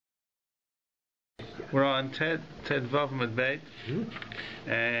We're on Ted Vav Medbeit,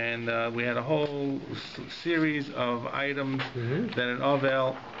 and we had a whole series of items that an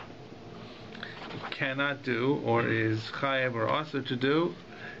Ovel cannot do, or is chayev or also to do.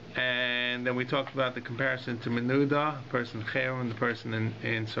 And then we talked about the comparison to Menuda, the person Cher, and the person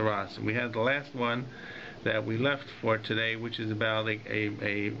in Saras. We had the last one that we left for today, which is about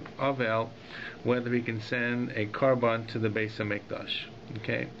a Ovel, whether he can send a korban to the Beis HaMikdash.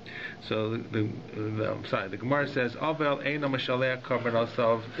 Okay, so the Gemara says Ovel eino mashaleh korban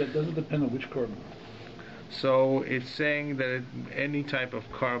osav. That doesn't depend on which korban. So it's saying that any type of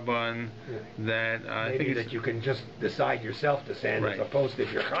korban that I think that you can just decide yourself to send, as opposed to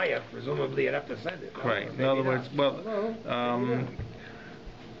if you're chayav, presumably you'd have to send it. Right. In other words,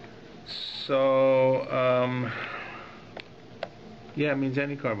 it means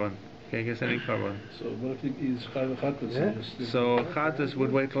any korban. Okay, I guess any korban. So what if he's chayav chatas? So chatas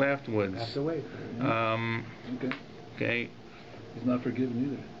would wait till afterwards. Have to wait. Okay. He's not forgiven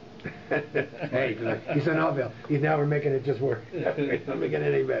either. Hey, he's an Ovel. We're making it just work. Not making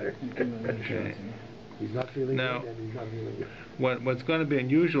it any better. Okay. He's not feeling now, good, and he's not feeling good. What's going to be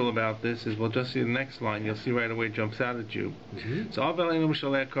unusual about this is we'll just see the next line. You'll see right away it jumps out at you. So Ovel eino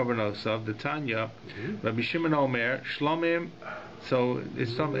mashaleh korban osav the Tanya, Rabbi Shimon Omer Shlomim. So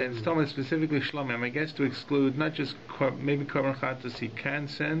it's talking specifically Shlomim. I guess to exclude not just maybe korban chatas he can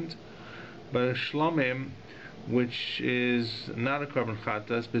send, but a Shlomim, which is not a korban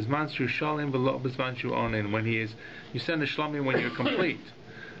chatas, bizmanshu shalim v'lo bizmanshu onein. When you send a Shlomim when you're complete,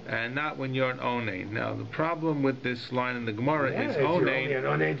 and not when you're an onein. Now the problem with this line in the Gemara is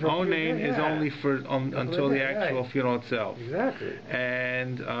onein is only for until the actual funeral itself. Exactly.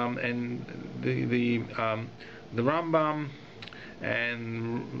 And the Rambam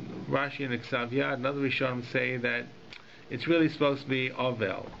and Rashi and Ksaviyad and other Rishonim say that it's really supposed to be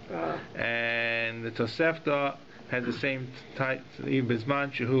Ovel. And the Tosefta had the same type,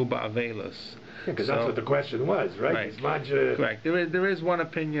 Bizman Shehu Ba'avelus. Because that's what the question was, right? Correct. There is one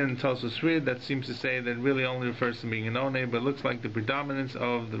opinion in Tosfos Rid that seems to say that it really only refers to being an Onei, but it looks like the predominance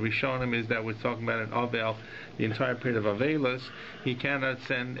of the Rishonim is that we're talking about an Ovel, the entire period of Avelus. He cannot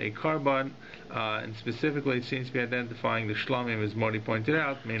send a korban, and specifically it seems to be identifying the Shlomim, as Modi pointed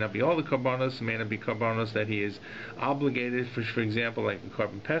out. May not be all the korbanos, may not be korbanos that he is obligated, for example, like the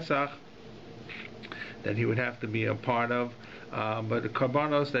korban Pesach, that he would have to be a part of. But the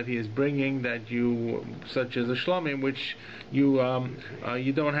korbanos that he is bringing, that you, such as a shlomim, which you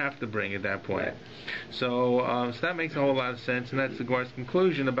don't have to bring at that point. So that makes a whole lot of sense, and that's the Gemara's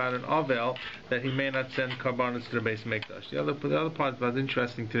conclusion about an Ovel, that he may not send korbanos to the Beis HaMikdash. The other part that's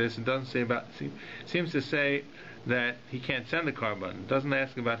interesting to this, it doesn't say about, seems to say that he can't send a korban. It doesn't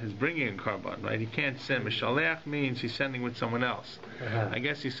ask about his bringing a korban, right? He can't send. Mishaleach means he's sending with someone else. I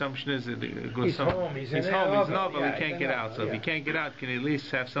guess the assumption is that he's home. He's an Ovel, he can't get out. So if he can't get out, can he at least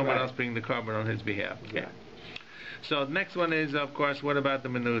have someone else bring the korban on his behalf? Okay. So the next one is, of course, what about the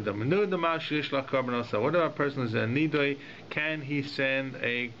Menuda? Menuda mal shishla korbanos. What about a person who's a nidoi? Can he send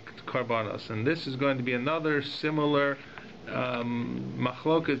a korbanos? And this is going to be another similar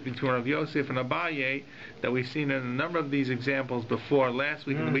machlokas between Rav Yosef and Abaye that we've seen in a number of these examples before, last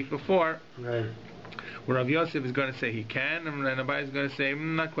week and the week before, where Rav Yosef is going to say he can, and Abaye is going to say,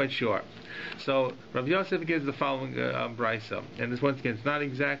 not quite sure. So Rav Yosef gives the following brisa, and this once again it's not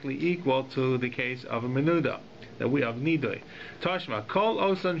exactly equal to the case of a menuda that we have nidoi. Tashma kol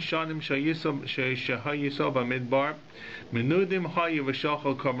osan shanim shahayisov b'midbar menudim hayu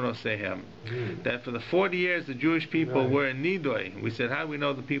v'shachol korbanoseihem. That for the 40 years the Jewish people were in nidoi. We said, how do we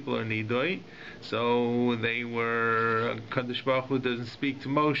know the people are in nidoi? So they were, Kadosh Baruch Hu doesn't speak to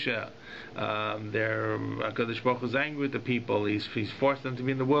Moshe. Kadosh Baruch Hu is angry with the people. He's forced them to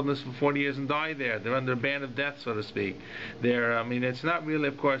be in the wilderness for 40 years and die there. They're under a ban of death, so to speak. It's not really,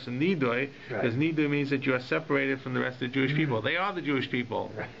 of course, a nidoi, because nidoi means that you are separated from the rest of the Jewish people. They are the Jewish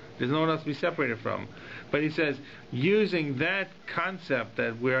people. There's no one else to be separated from. But he says, using that concept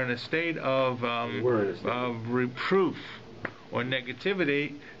that we're in a state of reproof or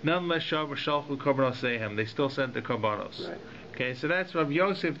negativity, nonetheless shalchu korbanoseihem, they still sent the korbanos. Okay, so that's Rav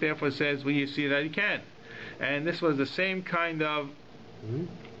Yosef therefore says, well, you see that he can. And this was the same kind of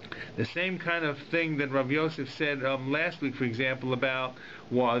thing that Rav Yosef said last week, for example, about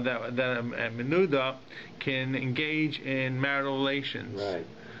that a menuda can engage in marital relations.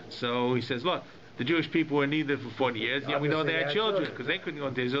 So he says, look, the Jewish people were needed for 40 years. Yeah, we know they had children because they couldn't go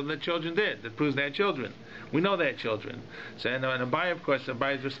into Israel. The children did. That proves they had children. We know they had children. So, and Abai, of course,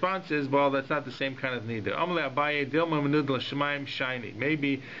 Abai's response is, well, that's not the same kind of nida.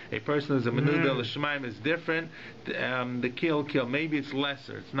 Maybe a person who's a menuda l'shemaim is different. The kill. Maybe it's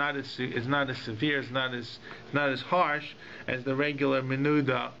lesser. It's not as severe. It's not as harsh as the regular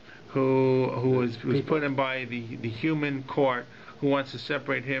menuda who was put in by the human court, who wants to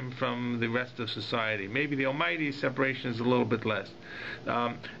separate him from the rest of society. Maybe the Almighty's separation is a little bit less.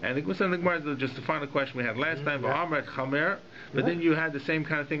 And the Gemara is just the final question we had last time. But then you had the same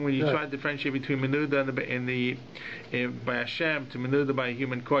kind of thing when you tried to differentiate between menuda and by Hashem to menuda by a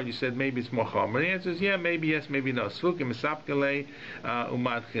human court. You said maybe it's more chomer. The answer is maybe yes, maybe no.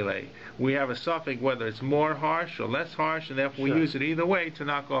 We have a suffix whether it's more harsh or less harsh, and therefore we use it either way to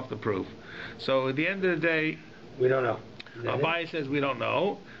knock off the proof. So at the end of the day, we don't know. Rabbi says we don't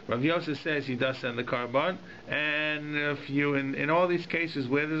know. Rav Yosef says he does send the carbon, and if you in all these cases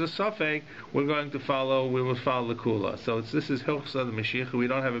where there's a suffix, we will follow the kula. So this is Hilchsa the Mashiach. We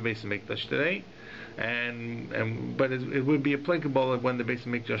don't have a Beis Hamikdash today, but it would be applicable when the Beis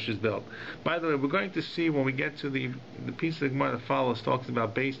Hamikdash is built. By the way, we're going to see when we get to the piece of Gemara that follows, talks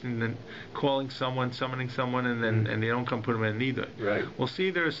about basing and calling someone, summoning someone, and they don't come put them in neither. Right. We'll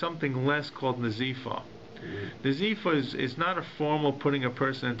see there is something less called nazifa. The zifa is not a formal putting a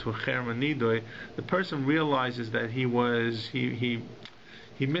person into a cherem nidoy. The person realizes that he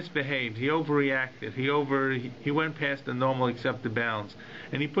misbehaved, he overreacted, he went past the normal accepted bounds,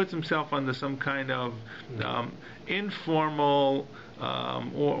 and he puts himself under some kind of informal,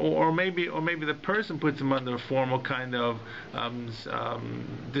 or maybe the person puts him under a formal kind of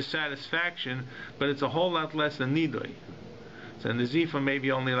dissatisfaction, but it's a whole lot less than nidoy. So nazifa maybe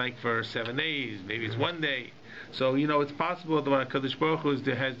only like for 7 days, maybe it's 1 day. So it's possible that when HaKadosh Baruch Hu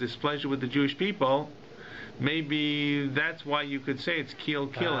has displeasure with the Jewish people, maybe that's why you could say it's kill.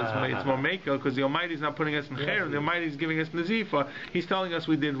 It's more mekel, because the Almighty is not putting us in cherem. The Almighty is giving us nazifa. He's telling us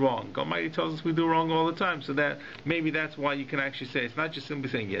we did wrong. The Almighty tells us we do wrong all the time. So that maybe that's why you can actually say it's not just simply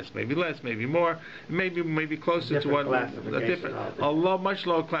saying yes, maybe less, maybe more, maybe closer to what a much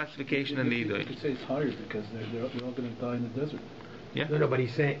lower classification than neither. You could say it's higher because they're all going to die in the desert. Yeah. No, but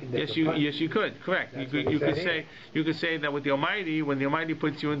he's saying yes, you could. Correct. You could say that with the Almighty, when the Almighty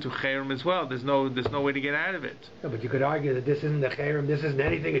puts you into cherem as well, there's no way to get out of it. No, but you could argue that this isn't the cherem, this isn't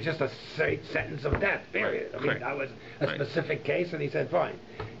anything. It's just a straight sentence of death. Period. I mean, that was a specific case, and he said, fine.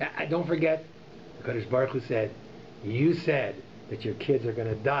 Don't forget, Kadosh Baruch Hu said, you said that your kids are going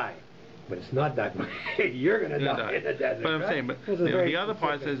to die. But it's not that way. You're going to die in the desert. But I'm saying, the other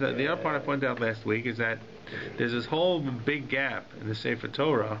part says that the other part I pointed out last week is that there's this whole big gap in the Sefer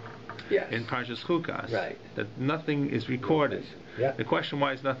Torah in Parshas Chukas that nothing is recorded. Yeah. The question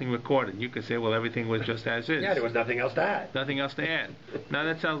why is nothing recorded? You could say, well, everything was just as is. Yeah, there was nothing else to add. Nothing else to add. Now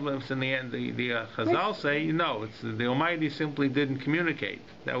that sounds like in the end the Chazal say no, it's the Almighty simply didn't communicate.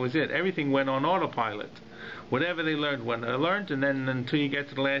 That was it. Everything went on autopilot. Whatever they learned, when they learned, and then until you get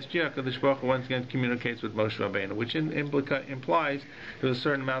to the last year, Kadosh Baruch Hu once again communicates with Moshe Rabbeinu, which implies there's a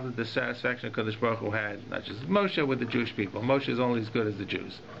certain amount of dissatisfaction Kadosh Baruch Hu had, not just Moshe, with the Jewish people. Moshe is only as good as the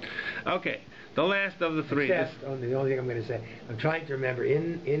Jews. Okay, the last of the three. The only thing I'm going to say, I'm trying to remember,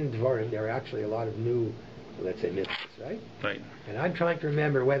 in Dvarim, there are actually a lot of new, let's say, myths, right? Right. And I'm trying to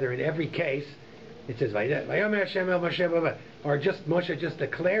remember whether in every case, it says, Vayomer Hashem el Moshe, or just Moshe just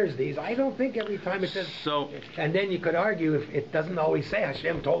declares these. I don't think every time it says. So, and then you could argue if it doesn't always say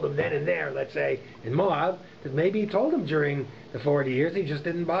Hashem told him then and there. Let's say in Moab, that maybe he told him during the 40 years. He just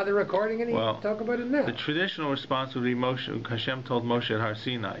didn't bother recording, and he talk about it now. The traditional response would be Hashem told Moshe at Har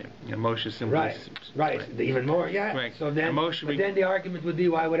Sinai, and Moshe simply right. Even more, Right. So then, then the argument would be,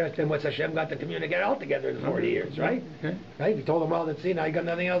 why would Hashem? What's Hashem got to communicate altogether in 40 years, right? Okay. Right. If he told him all that Sinai, he got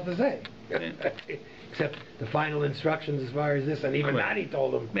nothing else to say. Okay. Except the final instructions as far as this, and even that he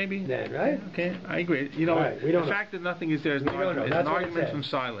told them. Maybe. Then, right? Okay, I agree. The fact that nothing is there is an argument from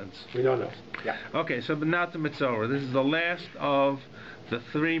silence. We don't know. Yeah. Okay, so but now to Mitzorah. This is the last of the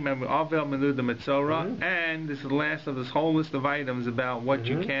three, remember, Avel, Menuda, Mitzorah, and this is the last of this whole list of items about what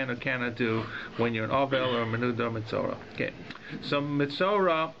you can or cannot do when you're an Avel or Menuda or Mitzorah. Okay, so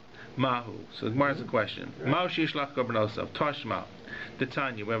Mitzorah, Mahu. So the Gemara has a question. Mao Shishlach Korbanosov, Toshma. The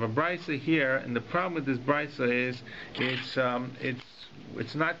Tanya. We have a brisa here, and the problem with this brisa is it's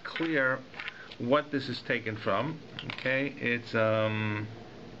not clear what this is taken from. Okay, it's okay.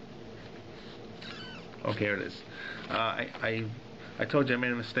 Here it is. I told you I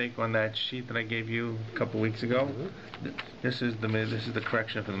made a mistake on that sheet that I gave you a couple weeks ago. This is the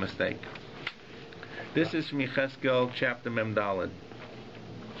correction for the mistake. This is from Yecheskel chapter Mem Daled.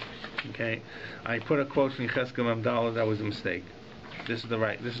 Okay, I put a quote from Yecheskel Mamdala. That was a mistake. This is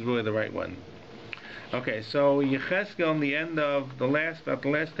really the right one. Okay, so Yecheskel, in the end of about the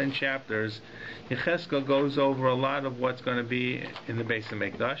last 10 chapters, Yecheskel goes over a lot of what's going to be in the Beis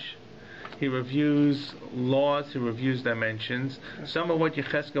HaMikdash. He reviews laws, he reviews dimensions. Some of what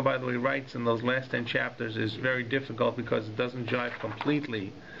Yecheskel, by the way, writes in those last 10 chapters is very difficult because it doesn't jive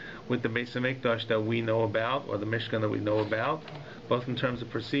completely with the Beis HaMikdash that we know about, or the Mishkan that we know about, both in terms of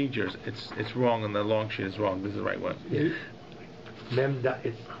procedures. It's wrong, and the long sheet is wrong. This is the right one.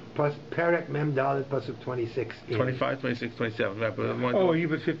 It's Perek Mem Dalet Pasuk 26. 25, 26, 27. Right, but you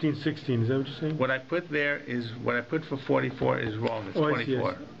put 15, 16. Is that what you're saying? What I put for 44 is wrong. It's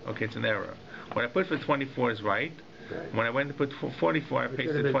 24. Okay, it's an error. What I put for 24 is right. Right. When I went to put 44, I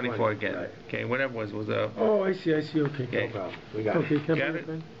pasted 24 again. Right. Okay, whatever was a... Oh, I see. Okay. No problem. We got it. Got it?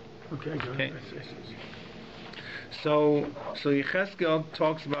 Okay, I got it. So Yecheskel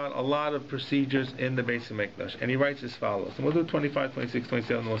talks about a lot of procedures in the Beis HaMikdash, and he writes as follows. And we'll do 25, 26,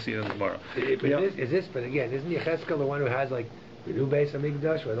 27, and we'll see it tomorrow. But again, isn't Yecheskel the one who has like the new Beis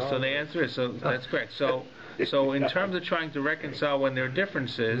HaMikdash with all? So the answer is, that's correct. So in terms of trying to reconcile when there are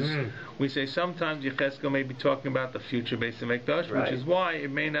differences, we say sometimes Yecheskel may be talking about the future Beis HaMikdash, which is why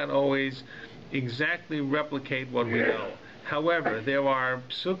it may not always exactly replicate what we know. However, there are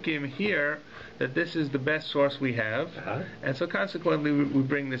psukim here that this is the best source we have, and so consequently we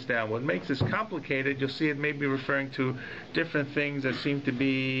bring this down. What makes this complicated, you'll see it may be referring to different things that seem to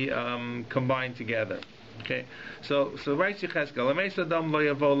be combined together. Okay, so writes Yecheskel,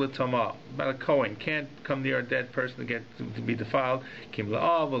 about a Kohen can't come near a dead person to be defiled. It can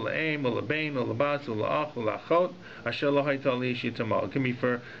be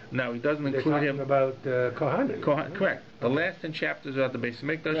for, now he doesn't include him about Kohanim. Correct. The last 10 chapters are the Beis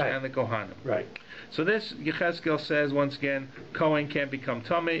HaMikdash and the Kohanim. Right. So this Yecheskel says once again, Kohen can't become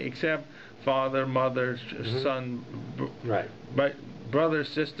Tamei except father, mother, son, brother,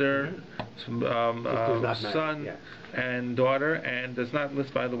 sister, son, and daughter, and does not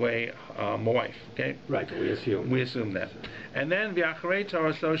list, by the way, a wife. Okay. Right. We assume that. And then v'acharei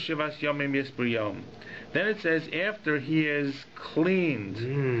taraso shivas yomim yisbur yom. Then it says after he is cleaned,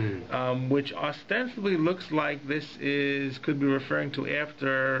 which ostensibly looks like this could be referring to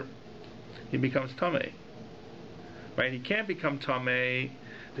after he becomes tamei. Right? He can't become tamei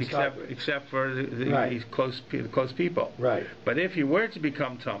except for the close people. Right. But if he were to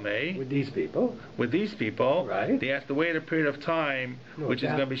become tamei with these people, they have to wait a period of time, which is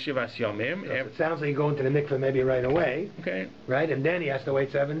going to be shivas yomim. So it sounds like you go into the mikveh maybe right away. Okay. Right, and then he has to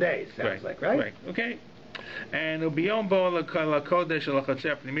wait 7 days. Sounds like right. Okay. And ubiyom bo lakodesh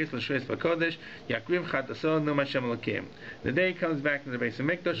lachatzer pnimis l'shreis lakodesh yakriv chatasol num Hashem Elokim. The day he comes back to the Beis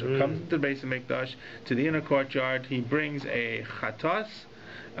HaMikdash, or comes to the Beis HaMikdash, to the inner courtyard, he brings a chatas.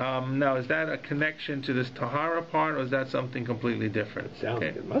 Now, is that a connection to this tahara part, or is that something completely different? It sounds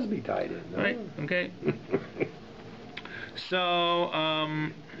like it must be tied in. No? Right. Okay. So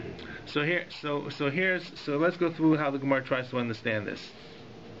let's go through how the Gemara tries to understand this.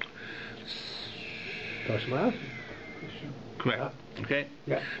 Toshma? Correct. Okay?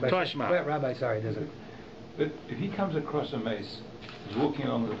 Yeah. Toshma. Rabbi, sorry, doesn't. But if he comes across a mace, he's walking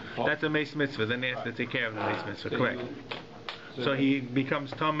on the path. That's a mace mitzvah. Then they have to take care of the mace mitzvah. Correct. So he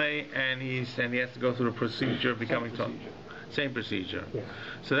becomes tamei, and he has to go through the procedure of becoming tamei. Same procedure. Yeah.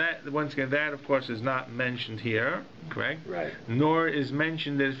 So that, once again, that of course is not mentioned here. Correct. Right. Nor is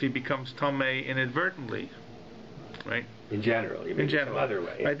mentioned that if he becomes tamei inadvertently. Right. In general, you mean some other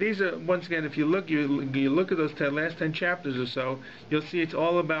way. Right. These are, once again, if you look at those last 10 chapters or so, you'll see it's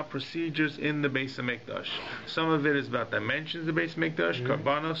all about procedures in the Beis HaMikdash. Some of it is about dimensions of the Beis HaMikdash,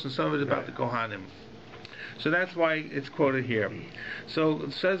 karbanos, and some of it is about the Kohanim. So that's why it's quoted here. So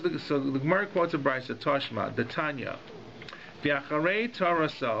it says the Gemara quotes a brayso Toshma, the Tanya, v'acharei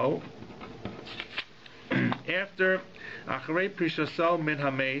taraso, after acharei prishaso min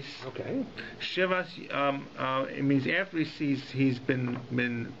hameis. Okay. Shivas, it means after he sees he's become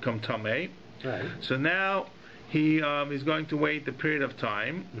tamei. Right. So now he is going to wait the period of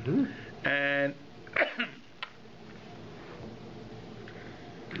time, and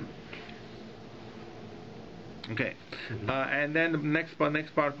okay, and then the next part of the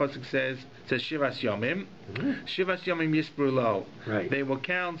pasuk says Shivas Yomim. Shivas Yomim Yisbur Lo. Right. They will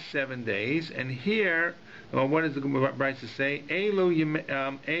count 7 days, and here, what does the brayso say? Elu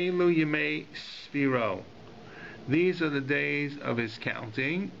Yemei Sfiro. These are the days of his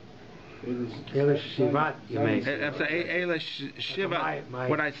counting. Shivat Yemei. I'm sorry, Shivat.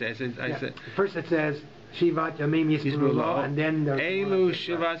 What I say? I said. First it says Shivat Yamim Yisbur Lo, and then Elu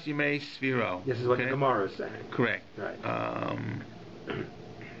Shivas Yemei Sfiro. This is what the Gemara is saying. Correct. Right.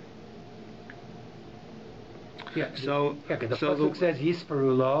 Yeah. So, because the so pasuk says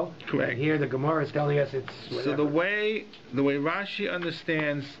Yisparu lo. Correct. And here the Gemara is telling us it's whatever. So the way Rashi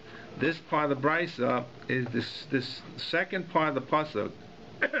understands this part of the Brisa is this second part of the pasuk,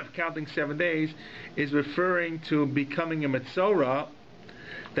 counting 7 days, is referring to becoming a Metzora.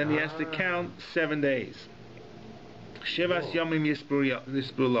 Then he has to count 7 days. Shivas Yomim Yisparu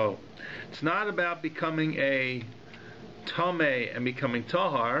lo. It's not about becoming a Tomei and becoming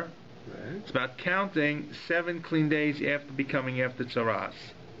Tahar. Right. It's about counting 7 clean days after Tzaras.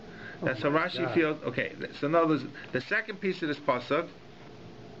 That's how Rashi feels. Okay, so now the second piece of this pasuk.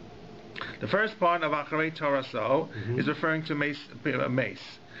 The first part of Acharei Taraso is referring to mace.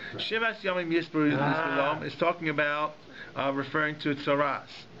 Shivas Yomim Yisparu is talking about referring to Tzaras.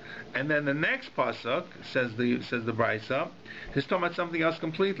 And then the next pasuk says the Brisa is talking about something else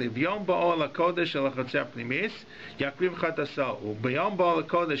completely. V'yom ba'ol hakodesh el hachatzer pnimis yakriv chataso. V'yom ba'ol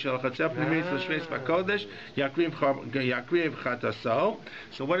hakodesh el hachatzer pnimis l'shveis b'kodesh yakriv chataso.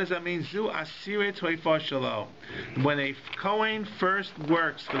 So what does that mean? Zu asiret hoifar shelo. When a Kohen first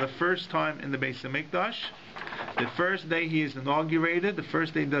works for the first time in the Beis Hamikdash, the first day he is inaugurated, the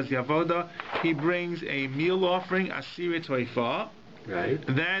first day he does the avoda, he brings a meal offering, asiret hoifar. Right.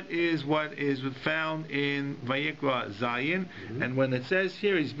 That is what is found in Vayikra Zayin, and when it says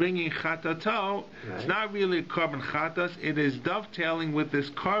here he's bringing chatato, it's not really a carbon chatas. It is dovetailing with this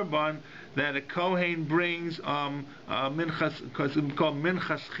carbon that a kohen brings minchas, because it's called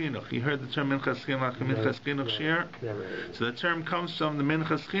minchas chinuch. You heard the term minchas chinuch share. So the term comes from the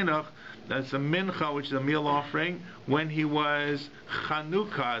minchas chinuch. That's a mincha, which is a meal offering, when he was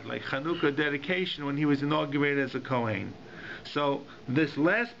Chanukah, like Chanukah dedication, when he was inaugurated as a kohen. So this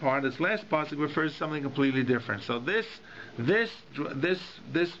last pasuk refers to something completely different. So this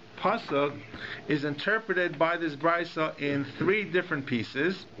pasuk is interpreted by this brisa in 3 different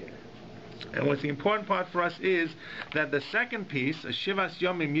pieces. And what's the important part for us is that the second piece, Shivas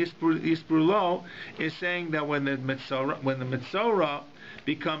Yomim Yisparu lo, is saying that when the Metzora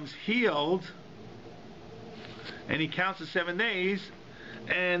becomes healed, and he counts the 7 days,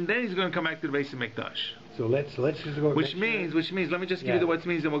 and then he's going to come back to the Beis Hamikdash. So let's just go. Which means, let me just give you what it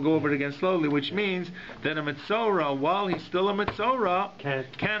means, and we'll go over it again slowly. Which means that a Metzora, while he's still a Metzora,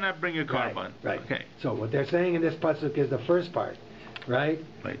 cannot bring a carbon. Right. Okay. So what they're saying in this pasuk is the first part, right?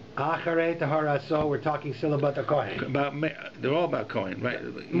 Right. Acharei taharaso. We're talking still about the kohen. They're all about Kohen, right?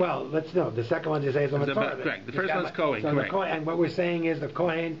 Well, let's know. The second one just says the Metzora. Correct. The first one's Kohen. So Correct. the kohen, and what we're saying is the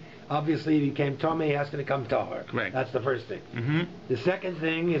kohen obviously became Tomei, he has to become Tahar. Correct. That's the first thing. Mm-hmm. The second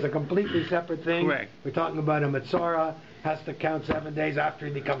thing is a completely separate thing. Correct. We're talking about a Metzora, has to count 7 days after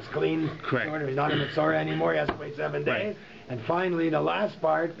he becomes clean. Correct. Sort of, he's not a Metzora anymore, he has to wait 7 days. Right. And finally, the last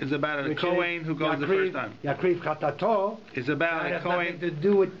part is about a Kohen who goes the first time. Yakriv Chatato. Is about a Kohen. Nothing to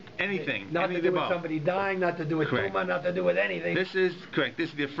do with anything. Not to do with somebody dying, not to do with Tuma, not to do with anything. This is correct. This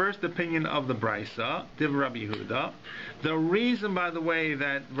is the first opinion of the Brisa, Div Rabbi Yehuda. The reason, by the way,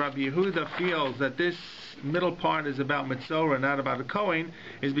 that Rabbi Yehuda feels that this middle part is about Metzora, not about a Kohen,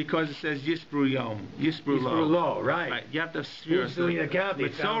 is because it says Yisparu Yom, Yisparu Lo. Right. You have to Who's doing the counting?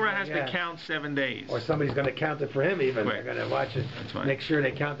 Metzora has to count 7 days. Or somebody's going to count it for him even. Correct. They're going to watch it, make sure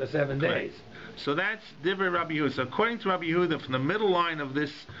they count the 7 days. So that's Divrei Rabbi Yehuda. So according to Rabbi Yehuda, from the middle line of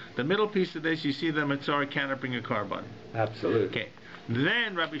this, the middle piece of this, you see the Metzora cannot bring a carbon. Absolutely. Okay.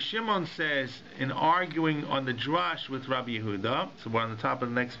 Then Rabbi Shimon says, in arguing on the drash with Rabbi Yehuda, so we're on the top of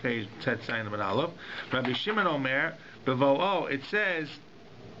the next page, Tet Zayin and Aleph, Rabbi Shimon Omer, Bevo'o, it says,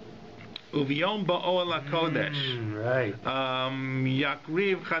 Uviyom ba'o la kodesh. Right.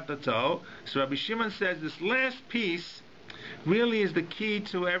 Yakriv chatato. So Rabbi Shimon says this last piece really is the key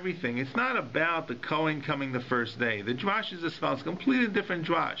to everything. It's not about the Kohen coming the first day. The drash is as follows, completely different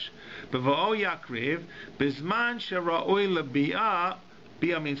drash. B'va'o yakriv, bizman shera'oi lebi'ah,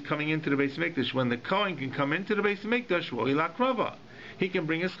 bi'ah means coming into the Beis Hamikdash. When the Kohen can come into the Beis Hamikdash, roi lakrava. He can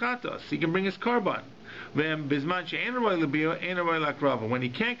bring his chatos, he can bring his korban. When he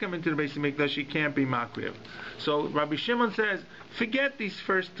can't come into the Beis Hamikdash, he can't be makriv. So Rabbi Shimon says, forget these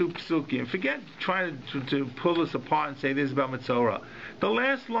first 2 psukim. Forget trying to pull this apart and say this is about Metzora. The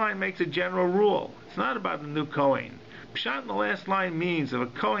last line makes a general rule. It's not about the new Kohen. Pshat in the last line means if a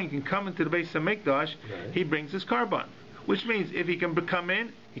Kohen can come into the Beis Hamikdash, he brings his korban. Which means if he can come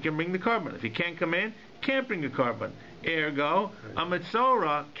in, he can bring the korban. If he can't come in, he can't bring the korban. Ergo, a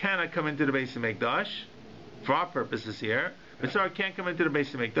Metzora cannot come into the Beis Hamikdash. For our purposes here, Metzora can't come into the Beis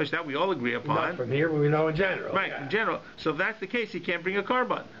Hamikdash. That we all agree upon. Not from here, but we know in general. Right, in general. So if that's the case, he can't bring a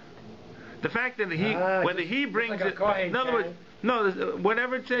korban. The fact that whether he brings like it, in other words, No,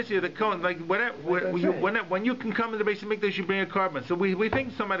 whatever it says here, the Kohen, like whatever, when you can come in the base of Mikdash, you bring a carbon. So we think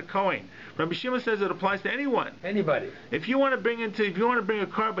it's talking about a Kohen. Rabbi Shimon says it applies to anyone. Anybody. If you want to bring a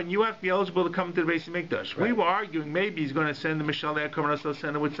carbon, you have to be eligible to come into the base of Mikdash. Right. We were arguing maybe he's going to send the Mishalei carbon, so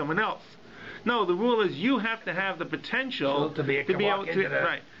send it with someone else. No, the rule is you have to have the potential to be able to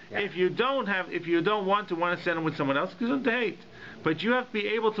right. Yeah. If you don't want to send it with someone else, because to hate. But you have to be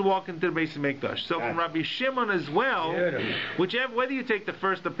able to walk into the base of Mikdash. So from Rabbi Shimon as well, whether you take the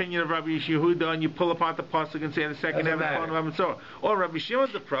first opinion of Rabbi Yehuda and you pull apart the pasuk and say the second heaven, or Rabbi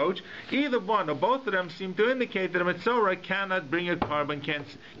Shimon's approach, either one or both of them seem to indicate that a Metzorah cannot bring a carbon,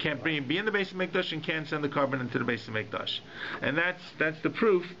 can't be in the base of Mikdash and can't send the carbon into the base of Mikdash. And that's the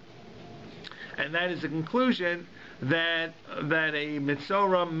proof. And that is the conclusion that a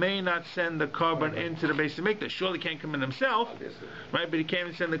Metzorah may not send the carbon into the base of Mikdash. Surely can't come in himself, right? But he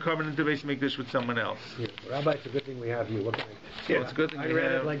can't send the carbon into the base of Mikdash with someone else. Yeah. Rabbi, it's a good thing we have you. What can I it's a good thing I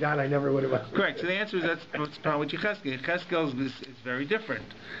read it like that, I never would have. Correct. So the answer is that's what's the problem with Yecheskel. Yecheskel is very different,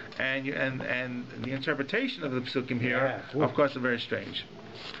 and the interpretation of the psukim here, of course, are very strange.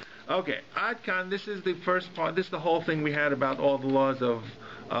 Okay, Adkan. This is the first part. This is the whole thing we had about all the laws of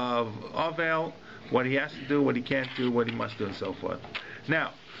Avel. What he has to do, what he can't do, what he must do, and so forth.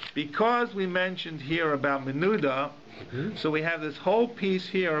 Now, because we mentioned here about Menuda, so we have this whole piece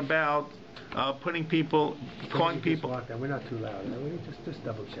here about calling people. We're not too loud. We just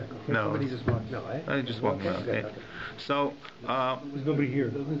double check. Okay? No. Somebody just walked. No, eh? I just walked around. Okay. So there's nobody here.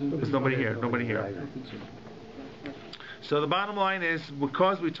 There's nobody here. So the bottom line is,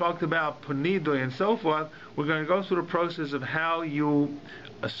 because we talked about Punidoy and so forth, we're going to go through the process of how you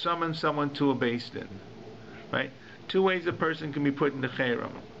summon someone to a Beis Din. Right? Two ways a person can be put into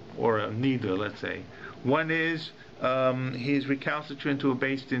Cherem, or a Nidor, let's say. One is he's recalcitrant to a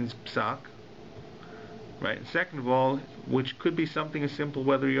Beis Din's psak. Right? And second of all, which could be something as simple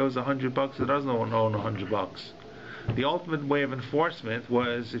whether he owes $100 or doesn't own $100. The ultimate way of enforcement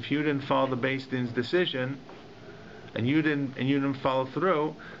was if you didn't follow the Beis Din's decision, and you didn't follow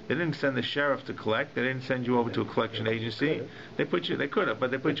through, they didn't send the sheriff to collect. They didn't send you over to a collection agency. They could have,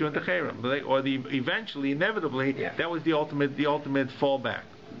 but they put you into cherem. Inevitably, that was the ultimate fallback.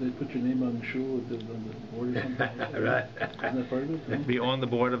 They put your name on the shul, on the board or something. Right. Isn't that part of it? Be on the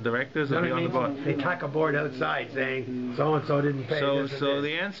board of directors or be on the board? They tack a board outside saying so and so didn't pay. So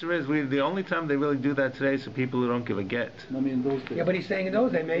the answer is the only time they really do that today is for people who don't give a get. I mean, in those days. Yeah, but he's saying in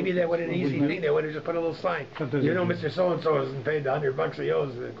those days maybe they would have an easy thing. They would have just put a little sign. Mr. So and so hasn't paid the $100 he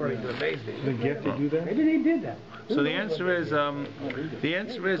owes according to the Beis Din. They get to do that. Maybe they did that. So the answer is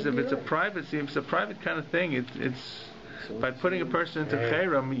if it's a private kind of thing, it's by putting a person into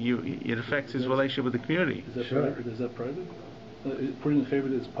cherem, it affects his relationship with the community. Is that private? Putting the favor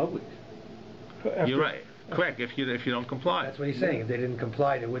is public. You're right. Correct. If you don't comply. That's what he's saying. If they didn't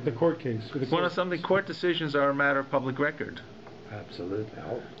comply, they would. The court case. Court decisions are a matter of public record. Absolutely.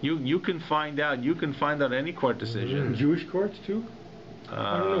 You can find out any court decision. Jewish courts too.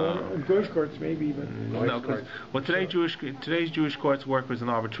 I don't know. Jewish courts maybe, but no. Today's Jewish courts work with an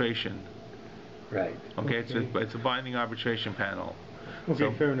arbitration. Right. Okay. It's a binding arbitration panel. Okay,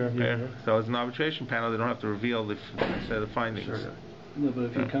 fair enough. Yeah. So as an arbitration panel, they don't have to reveal the findings. Sure. No, but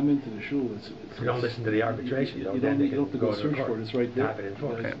if you come into the shul, you don't listen to the arbitration. You don't have to go search for it. It's right there.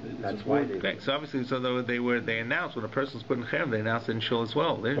 That's why. Okay. So obviously, they announced when a person's put in cherem, they announced it in shul as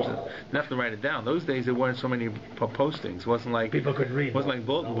well. They didn't have to write it down. Those days there weren't so many postings. It wasn't like people could read. It wasn't like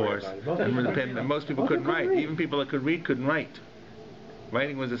bulletin boards. And most people couldn't write. Even people that could read couldn't write.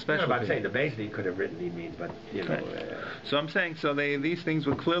 Writing was a specialty. No, I'm saying the Beis Din could have written, he means, but So I'm saying, these things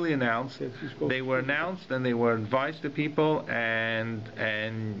were clearly announced. They were announced and they were advised to people, and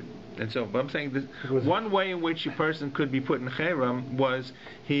so. But I'm saying this, one way in which a person could be put in cherem was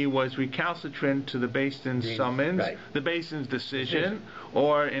he was recalcitrant to the Beis Din's summons, the Beis Din's decision,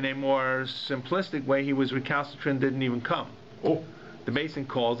 or in a more simplistic way, he was recalcitrant, didn't even come. The Beis Din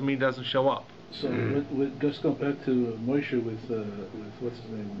calls him, he doesn't show up. So just go back to Moshe with what's his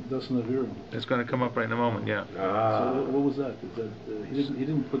name, Dasan Aviram. It's going to come up right in a moment, yeah. So what was that? Is that he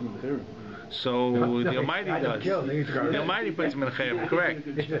didn't put him in the harem? So the Almighty does. The Almighty puts him in the cherem, correct?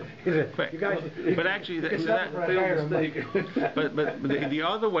 But actually, the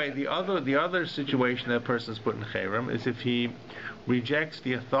other way, the other situation that a person's put in cherem is if he rejects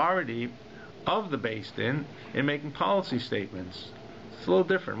the authority of the Beis Din in making policy statements. It's a little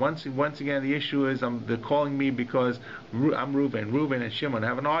different. Once again, the issue is they're calling me because I'm Reuven. Reuven and Shimon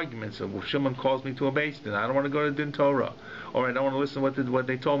have an argument. So Shimon calls me to a Beis Din. I don't want to go to Din Torah, or I don't want to listen to what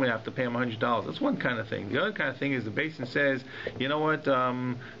they told me. I have to pay them $100. That's one kind of thing. The other kind of thing is the Beis Din says, you know what,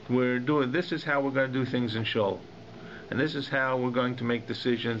 we're doing. This is how we're going to do things in shul. and this is how we're going to make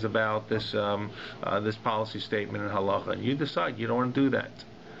decisions about this this policy statement in halacha. And you decide you don't want to do that.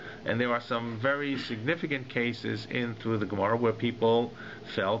 And there are some very significant cases in through the Gemara where people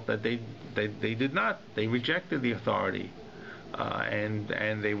felt that they did not, they rejected the authority,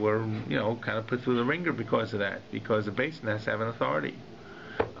 and they were kind of put through the ringer because of that, because the basin has to have an authority.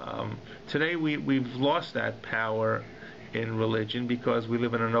 Today we've lost that power in religion because we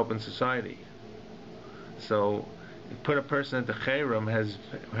live in an open society. So put a person at the chayrim has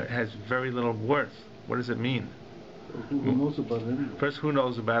very little worth. What does it mean? Who knows about it? First, who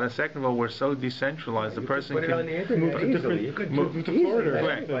knows about it? Second of all, we're so decentralized. The person put it can on the internet easily. You could move to Florida.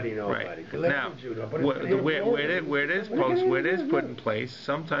 Everybody know about it. Now, where it is put in place,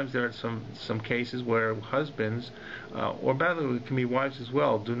 sometimes there are some cases where husbands, or by the way, it can be wives as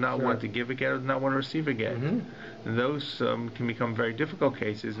well, do not want to give a get or do not want to receive a get. And those can become very difficult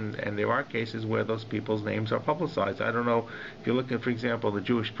cases, and there are cases where those people's names are publicized. I don't know if you're looking, for example, the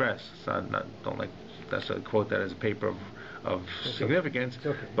Jewish press. Don't like. That's a quote that is a paper of significance,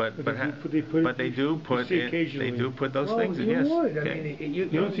 but they do put those things in. Yes, would. I mean, you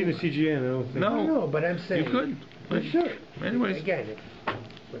don't see the CGN. I don't think. No, but I'm saying you could. You should. Anyways, again,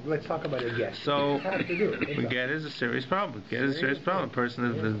 let's talk about it again. So get is a serious problem. Get is a serious problem. The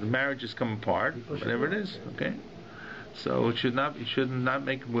person, the marriage has come apart, whatever it is. Okay. So it should not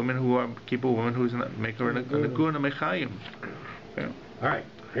make women keep a woman who's not make her a guna mechayim. Okay. All right.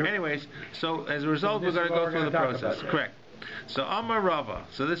 Anyways, so as a result, we're going to go through the process. Correct. So Amar Rava.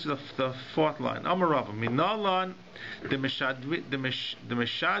 So this is the fourth line. Amar Rava. Minalan the meshadwin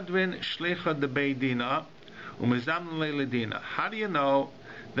shlicha de beidina umezamn leledina. How do you know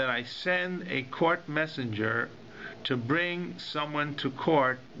that I send a court messenger to bring someone to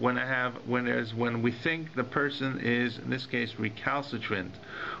court when we think the person is, in this case, recalcitrant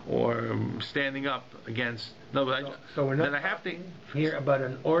or standing up against? No, so we're not here about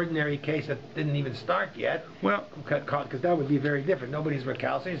an ordinary case that didn't even start yet. Well, because that would be very different. Nobody's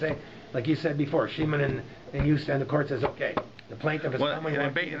recalcitrant. You say, like you said before, Shimon and you stand. The court says, okay, the plaintiff is coming.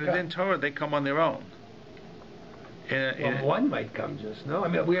 In Torah, they come on their own. One might come just no. I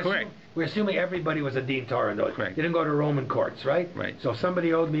mean, we're assuming everybody was a Din Torah. No, correct. They didn't go to Roman courts, right? Right. So if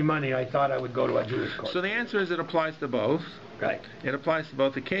somebody owed me money, I thought I would go to a Jewish court. So the answer is it applies to both. Right. It applies to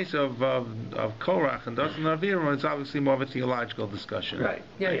both. The case of Korach and Dosan Aviram is obviously more of a theological discussion. Right.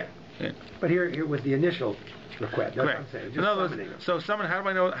 Yeah. But here was the initial request. That's correct. What I'm saying. In other words, so someone. How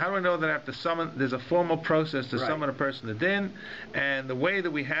do I know that I have to summon? There's a formal process to summon a person to din, and the way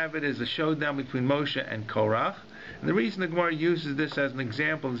that we have it is a showdown between Moshe and Korach. And the reason the Gemara uses this as an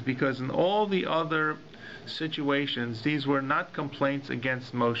example is because in all the other situations, these were not complaints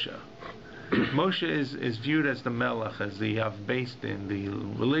against Moshe. Moshe is viewed as the melech, as the Beis Din, the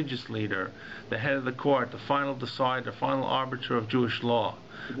religious leader, the head of the court, the final decider, final arbiter of Jewish law.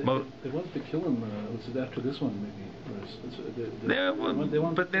 They wanted to kill him. Was it after this one, maybe?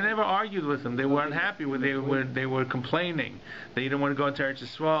 But they never argued with him. They weren't happy with. They were complaining. They didn't want to go into Eretz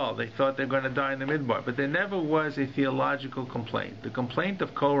Yisrael. They thought they were going to die in the Midbar. But there never was a theological complaint. The complaint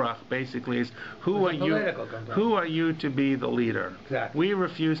of Korach basically is, who are you to be the leader? Exactly. We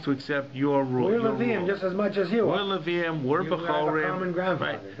refuse to accept your rule. We're Levium just as much as you are. We're Levium. We're Bechorim. Common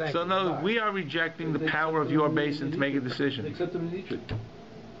grandfather. Right. So no, we are rejecting the power of your basin to make a decision. Except in Egypt.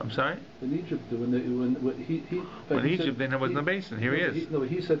 I'm sorry? In Egypt, when Egypt, then there was no basin. Here he is.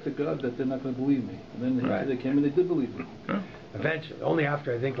 He said to God that they're not going to believe me. And then they came and they did believe me. Eventually. Only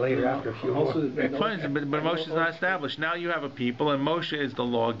after, I think, later, after a few more. But Moshe is not established. Now you have a people, and Moshe is the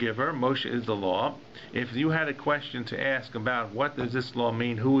lawgiver. Moshe is the law. If you had a question to ask about what does this law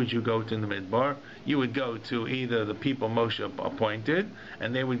mean, who would you go to in the Midbar? You would go to either the people Moshe appointed,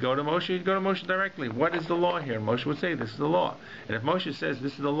 and they would go to Moshe. You'd go to Moshe directly. What is the law here? And Moshe would say, this is the law. And if Moshe says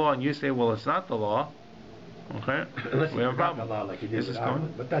this is the law, and you say, well, it's not the law, okay, unless we have a problem. The law like you did with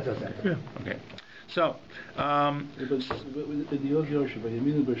Aaron, but that doesn't happen. Yeah. Okay. So, right, it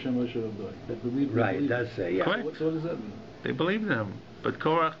does say, yeah. Correct. So what does that mean? They believed in him, but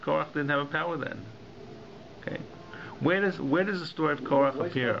Korach didn't have a power then. Okay, where does the story of Korach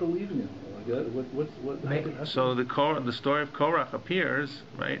appear? So the story of Korach appears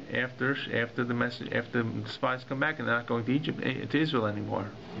right after the spies come back and they're not going to Egypt to Israel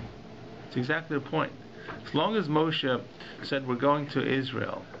anymore. It's exactly the point. As long as Moshe said we're going to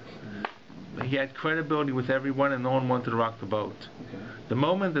Israel, he had credibility with everyone and no one wanted to rock the boat. Okay. The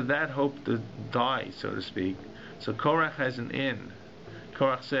moment that hope dies, so to speak, so Korach has an in.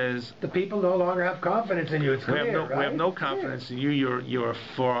 Korach says, the people no longer have confidence in you. It's clear, we have no confidence in you. You're a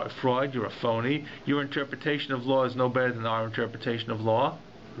fraud. You're a phony. Your interpretation of law is no better than our interpretation of law.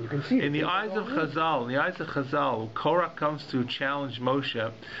 You can see in the eyes of Chazal, Korach comes to challenge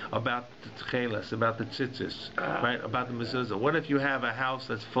Moshe about the tchelas, about the tzitzis, right? About the mezuzah. What if you have a house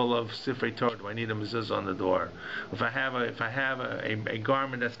that's full of sifrei Torah? Do I need a mezuzah on the door? If I have a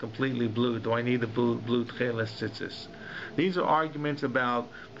garment that's completely blue, do I need a blue tchelas tzitzis? These are arguments about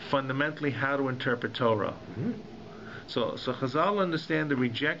fundamentally how to interpret Torah. Mm-hmm. So Chazal understand the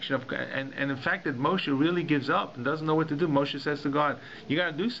rejection of, and in fact that Moshe really gives up and doesn't know what to do. Moshe says to God, you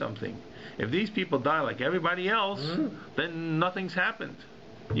got to do something. If these people die like everybody else, then nothing's happened.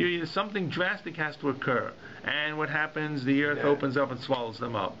 Something drastic has to occur. And what happens? The earth opens up and swallows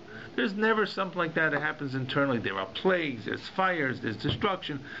them up. There's never something like that internally. There are plagues, there's fires, there's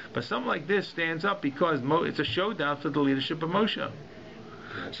destruction. But something like this stands up because it's a showdown for the leadership of Moshe.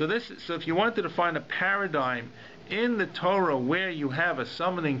 So if you wanted to find a paradigm in the Torah where you have a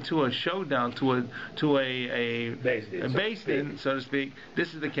summoning to a showdown, to a base din, so to speak,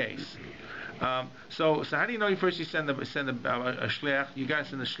 this is the case. So how do you know you send a shliach? You guys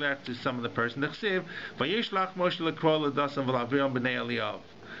send a shliach to some of the person.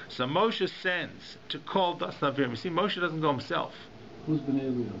 So Moshe sends to call Dasan Aviram. You see, Moshe doesn't go himself. Who's Bnei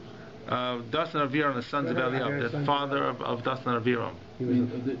Eliyav? Dasan Aviram, the sons of Eliyav, the father of Dasan Aviram.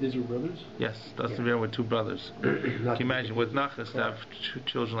 These are brothers? Yes, Dasan Aviram were two brothers. Can you imagine with Nachas to have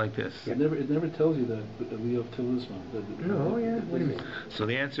children like this? It never tells you that Eliyav till this one. No, yeah. What do you mean? So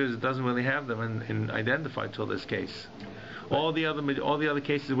the answer is it doesn't really have them in identified till this case. All the other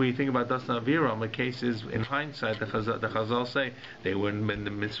cases where you think about Dasan Aviram are cases in hindsight. The Chazal say they were in the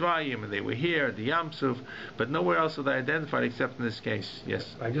Mitzrayim and they were here at the Yam Suf, but nowhere else are they identified except in this case.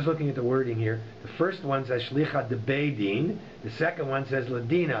 Yes. I'm just looking at the wording here. The first one says Shlicha de Beidin. The second one says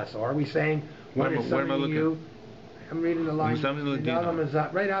Ladina. So are we saying what is summoning you? I'm reading the line.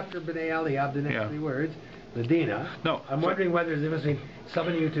 Right after Bnei Eliyav, the next three words. Ladina. No. I'm wondering whether there's a difference between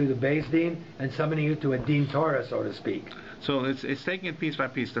summoning you to the Beis Din and summoning you to a Din Torah, so to speak. So it's taking it piece by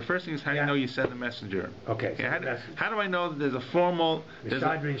piece. The first thing is how do you know you send a messenger? Okay. How do I know that there's a formal?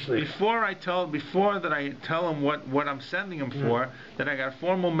 Before I tell him what I'm sending him for, that I got a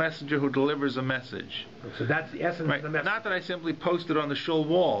formal messenger who delivers a message. So that's the essence of the message. Not that I simply post it on the shul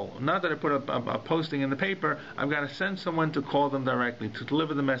wall. Not that I put a posting in the paper. I've got to send someone to call them directly to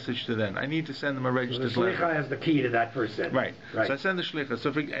deliver the message to them. I need to send them a registered letter. So the shlicha has the key to that first sentence. Right. So I send the shlicha.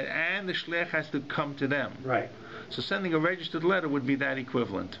 And the shliach has to come to them. Right. So sending a registered letter would be that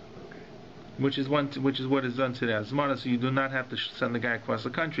equivalent, which is what is done today. Azmana, so you do not have to send the guy across the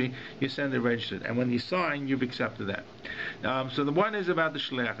country. You send it registered, and when you sign, you've accepted that. So the one is about the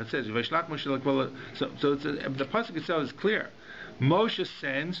shliach. It says so the pasuk itself is clear. Moshe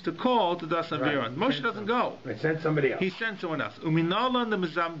sends to call to Dasan Aviram. Moshe doesn't go. Right, send somebody else. He sends someone else. Uminalan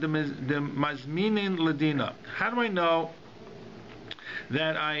the mazminin ladina. How do I know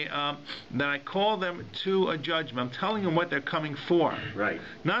that I call them to a judgment? I'm telling them what they're coming for. Right.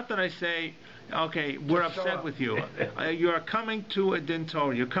 Not that I say, okay, we're upset with you. You are coming to a din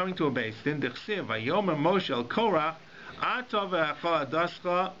Torah. You're coming to a base. Din dechsiv vayomer Moshe al Korach ata ve'achal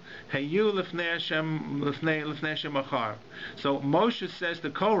adascha hayu lifnei Hashem achar. So Moshe says to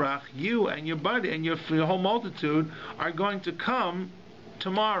Korach, you and your buddy and your whole multitude are going to come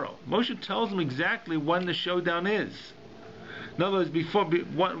tomorrow. Moshe tells them exactly when the showdown is. In other words,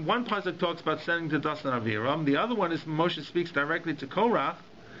 one pasuk talks about sending to Dasan Aviram. The other one is Moshe speaks directly to Korach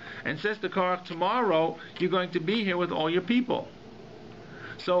and says to Korach, tomorrow you're going to be here with all your people.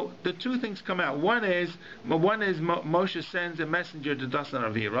 So the two things come out. One is Moshe sends a messenger to Dasan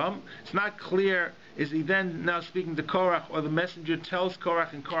Aviram. It's not clear, is he then now speaking to Korach, or the messenger tells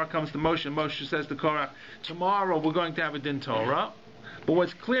Korach and Korach comes to Moshe and Moshe says to Korach, tomorrow we're going to have a din Torah. But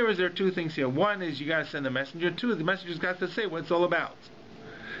what's clear is there are two things here. One is you got to send a messenger. Two, the messenger's got to say what it's all about.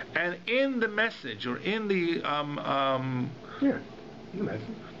 And in the message, or in the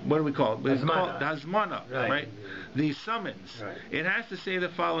what do we call it? It's called the hazmana, right? The summons. Right. It has to say the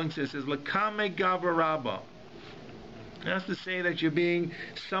following: it says "Lakame Gavra Rabba." It has to say that you're being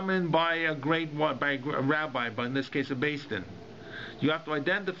summoned by a rabbi, but in this case a beis din. You have to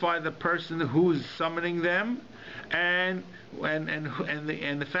identify the person who's summoning them, and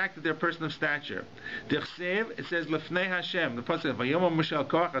the fact that they're a person of stature. It says lefnei Hashem. The pasuk Vayom Moshe al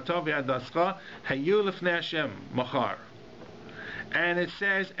Korach atov v'adascha hayu lefnei Hashem machar. And it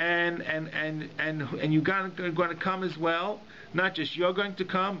says and you're going to come as well. Not just you're going to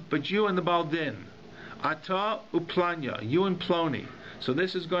come, but you and the Baldin. Ata uplanya, you and Ploni. So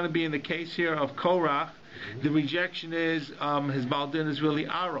this is going to be in the case here of Korach. The rejection is his Baldin is really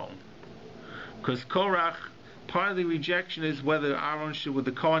Aaron, because Korach, part of the rejection is whether Aaron with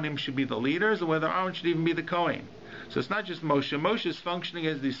the Kohanim should be the leaders, or whether Aaron should even be the Kohen. So it's not just Moshe. Moshe is functioning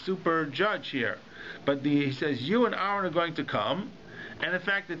as the super judge here. But he says, you and Aaron are going to come. And in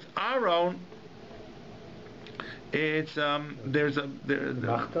fact, it's Aaron. It's the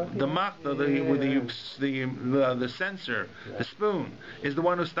machta, the censer, the spoon, is the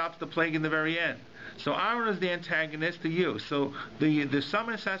one who stops the plague in the very end. So Aaron is the antagonist to you. So the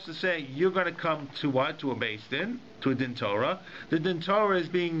summons has to say, you're going to come to what? To a Beis Din, to a Din Torah. The Din Torah is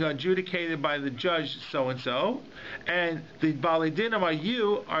being adjudicated by the judge so-and-so, and the Baalei Dinim are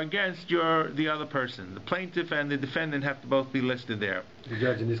you are against the other person. The plaintiff and the defendant have to both be listed there. The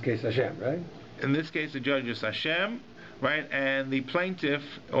judge in this case Hashem, right? In this case the judge is Hashem, right? And the plaintiff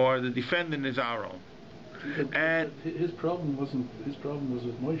or the defendant is Aaron. And his problem was with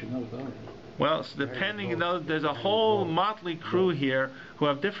Moshe, not with Aaron. Well, so depending, there's a whole motley crew here who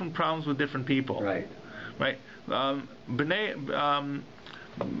have different problems with different people. Right.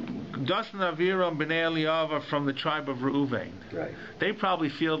 Dustin Avira and Bnei Eliyav are from the tribe of Reuven. Right. They probably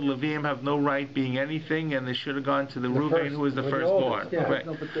feel the Levium have no right being anything, and they should have gone to the Reuven who was the firstborn. Yeah. Right.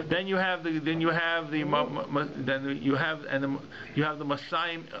 No, then you have the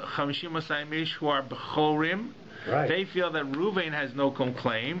Masayim, Chamishim Masayim Ish who are Bechorim. Right. They feel that Reuven has no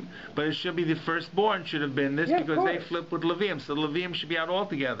claim, but it should be the firstborn should have been this because they flipped with Levium, so the Levium should be out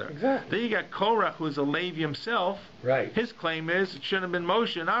altogether. Exactly. Then you got Korach, who is a Levi himself. Right. His claim is it shouldn't have been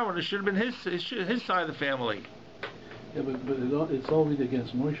Moshe and Aaron; it should have been his side of the family. Yeah, but it's always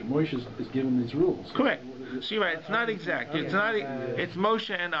against Moshe. Moshe is given these rules. Correct. So you're right. It's not exact. It's not. It's Moshe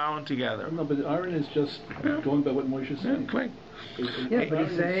and Aaron together. No, but Aaron is just going by what Moshe is saying. Correct. Yeah, but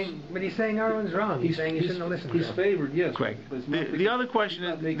he's saying Aaron's wrong. He's saying you shouldn't have listened to him. He's favored, yes. Correct. The other question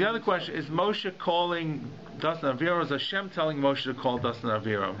is Moshe calling Dustin Aviram? Is Hashem telling Moshe to call Dustin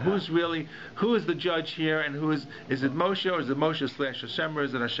Aviram? Who is the judge here, and is it Moshe or is it Moshe / Hashem or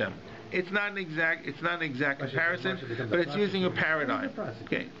is it Hashem? It's not an exact comparison, but it's using a paradigm.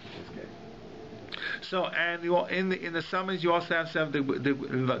 Okay. So, and in the summons you also have to have the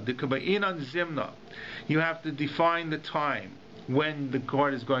Kabbain on Zimna. You have to define the time when the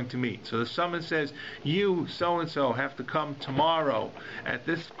court is going to meet. So the summons says, you so-and-so have to come tomorrow at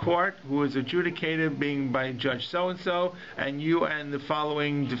this court who is adjudicated being by Judge so-and-so, and you and the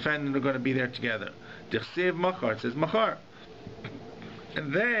following defendant are going to be there together. Dichsiv Machar, it says Machar.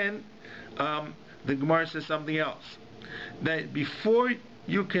 And then the Gemara says something else. That before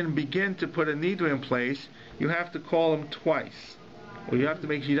you can begin to put a nidra in place, you have to call him twice. Or you have to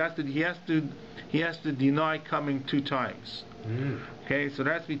make sure he has to deny coming 2 times. Okay, so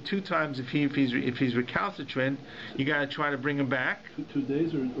there has to be 2 times if he's recalcitrant. You got to try to bring him back. 2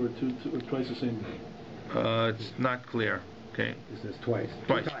 days or twice the same day. It's not clear. Okay. It says twice.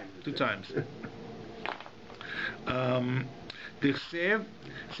 2 times. The Chsev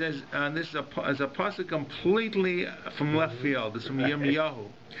says, and this is a pasuk completely from left field. This is from Yirmiyahu.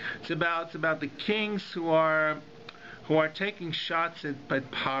 It's about the kings who are taking shots at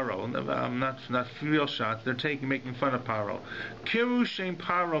Paro, not real shots. They're making fun of Paro. Kiru Shem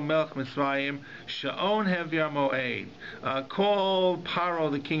Paro Melech Mitzrayim Shaon Hevir Moed. Call Paro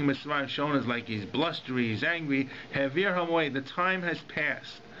the king of Mitzrayim. Shaon is like he's blustery, he's angry. Hevir HaMoed. The time has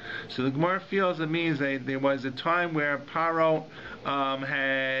passed. So the Gemara feels it means that there was a time where Paro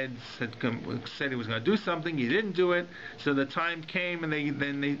had said he was going to do something. He didn't do it. So the time came, and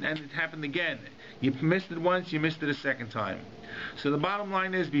it happened again. You missed it once, you missed it a second time. So the bottom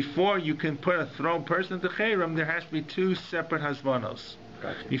line is, before you can throw a person into Cherem, there has to be 2 separate hasbanos.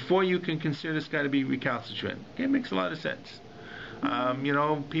 Gotcha. Before you can consider this guy to be recalcitrant. Okay, it makes a lot of sense.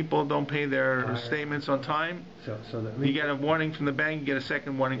 People don't pay their statements on time. You get a warning from the bank, you get a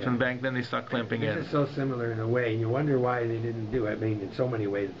second warning from the bank, then they start clamping in. This is so similar in a way, and you wonder why they didn't do it. I mean, in so many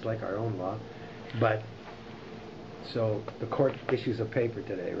ways, it's like our own law. But, so the court issues a paper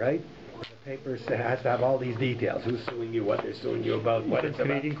today, right? The paper has to have all these details. Who's suing you, what they're suing you about, what it's about.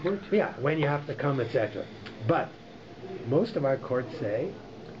 Canadian court? Yeah, when you have to come, etc. But most of our courts say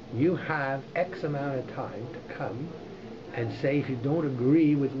you have X amount of time to come and say if you don't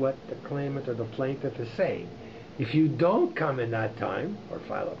agree with what the claimant or the plaintiff is saying. If you don't come in that time, or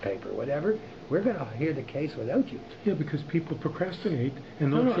file a paper, whatever, we're going to hear the case without you. Yeah, because people procrastinate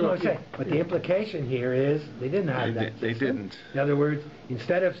and No, don't show I'm saying, but the implication here is they didn't have that They system. didn't. In other words,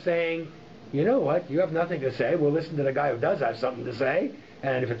 instead of saying, you know what, you have nothing to say, we'll listen to the guy who does have something to say,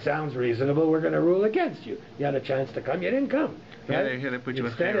 and if it sounds reasonable, we're going to rule against you. You had a chance to come, you didn't come. Right? Yeah, they put you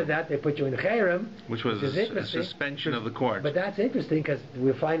Instead in of that, they put you in Cherem, which was a suspension of the court. But that's interesting because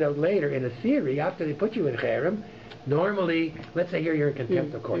we'll find out later in a theory, after they put you in Cherem, normally, let's say here you're in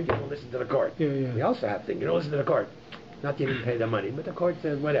contempt of court, you don't listen to the court. Yeah. We also have things, you don't listen to the court. Not that you didn't pay the money, but the court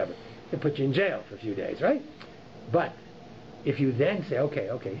says whatever. They put you in jail for a few days, right? But if you then say, okay,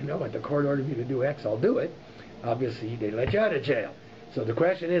 you know what, the court ordered me to do X, I'll do it, obviously they let you out of jail. So the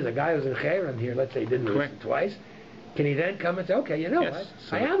question is, a guy who's in Chayrim here, let's say didn't listen twice, can he then come and say, okay, you know what,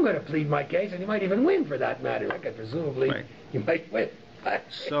 I am going to plead my case, and you might even win for that matter. Like, presumably, you might win.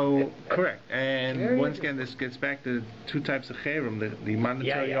 So, correct. And once again, this gets back to two types of Chayrim, the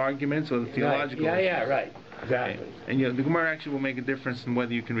monetary arguments or the theological issues. Right. Exactly. And the Gemara actually will make a difference in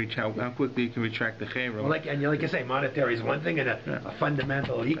whether you can how quickly you can retract the Chayrim. Well, like you say, monetary is one thing, and a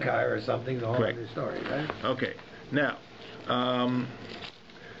fundamental ikar or something is a whole other story, right? Okay. Now,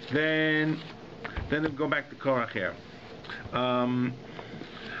 then we go back to Korach here. Uminalan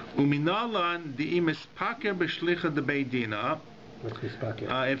di'imis paker b'shlicha de beidina.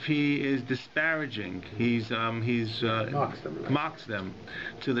 If he is disparaging, mocks them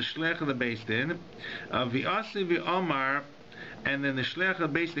to the shliach of the Beis Din, v'asi v'omar, and then the shliach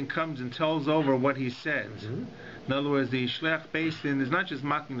of the Beis Din comes and tells over what he says. In other words, the shliach Beis Din is not just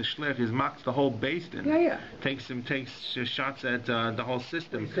mocking the shliach; he mocks the whole Beis Din. Takes shots at the whole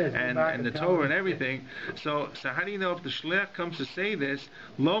system and the Torah and everything. So how do you know if the shliach comes to say this?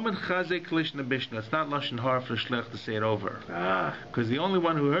 Lo men chazek lishna bishna. It's not lashon hara for the shliach to say it over, because the only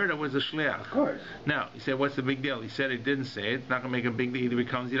one who heard it was the shliach. Of course. Now you say, what's the big deal? He said he didn't say it. It's not going to make a big deal. Either he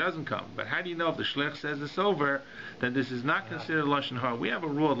comes, he doesn't come. But how do you know if the shliach says this over that this is not considered lashon hara? We have a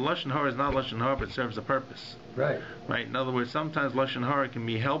rule: the lashon hara is not lashon hara, but serves a purpose. Right. In other words, sometimes lashon hara can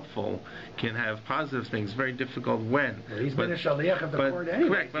be helpful, can have positive things. Very difficult when. Well, he's been a shaliach of the court anyway.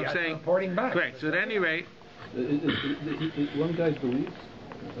 Correct. But I'm saying reporting back. Correct. So at any rate, one guy's belief.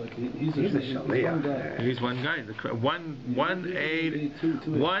 Like he's a shaliach. He's one guy. One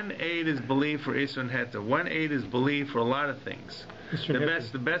aid is believed for Isra and Heta. One aid is believed for a lot of things.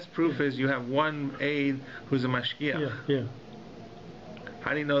 The best proof is you have one aid who's a mashgiach. Yeah.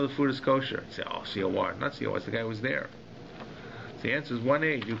 How do you know the food is kosher? You say, COR. Not COR, it's the guy who was there. So the answer is one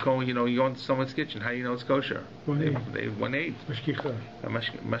aid. You go into someone's kitchen. How do you know it's kosher? They have one aid. Mashgicha.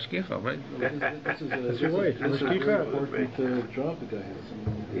 Mashgicha, right? This is right. Mashgicha. Job the guy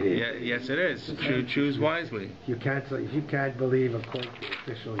has. Yes, it is. Choose wisely. If you can't believe a court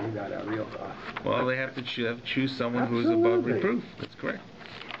official, you got a real problem. Well, they have to choose someone who's above reproof. That's correct.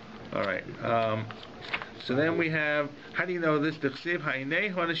 All right. So then we have, how do you know this?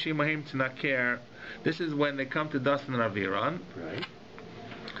 This is when they come to Dasan and Aviran. Right.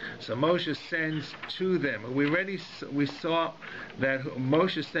 So Moshe sends to them. We saw that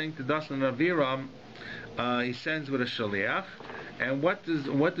Moshe is saying to Dasan and Aviram, he sends with a shaliach. And what do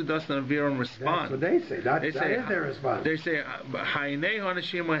Dasan and Aviram respond? That's what they say. That is their response. They say, are you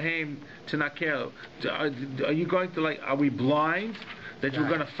going to are we blind? That we're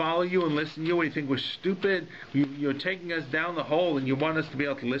going to follow you and listen to you, and you think we're stupid? You're taking us down the hole, and you want us to be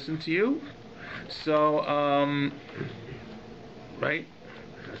able to listen to you? So, right?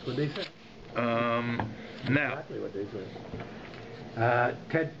 That's what they said. Now. Exactly what they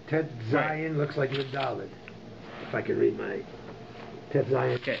said. Ted Zion looks like Yudalid. If I can read my Ted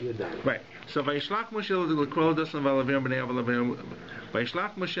Zion. Yudalid. Right. So, Vayishlach Moshe l'kol dasan v'alaviram b'nei avalaviram.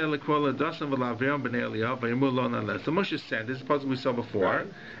 Vayishlach Moshe l'kol dasan v'alaviram b'nei Eliyav v'yimur lo naleh. So Moshe said, this is supposed we saw before,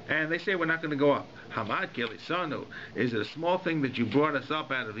 and they say we're not going to go up. Hamad Kelisanu, is it a small thing that you brought us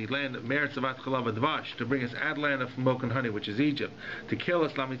up out of the land of Meretz Avat Chalav Advash to bring us out land of milk and honey, which is Egypt, to kill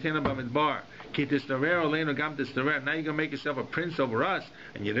us Lamitena Bamidbar, Ki Tisdarer Olenu Gam Tisdarer. Now you're going to make yourself a prince over us,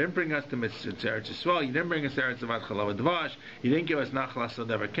 and you didn't bring us to Eretz Yisrael, you didn't bring us Eretz Avat Chalav Advash, you didn't give us Nachlas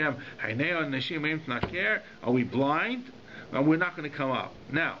Sodevakem. Haineo Neshim Eim Tnaker. Are we blind? Well, we're not going to come up.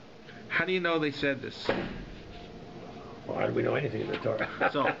 Now, how do you know they said this? Well, how do we know anything in the Torah?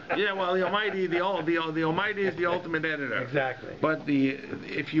 So, the Almighty, the Almighty is the ultimate editor. Exactly. But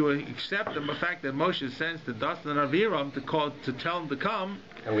if you accept the fact that Moshe sends to Dasan and Aviram to tell them to come,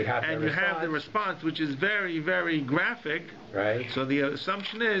 and you have the response, which is very, very graphic. Right. So the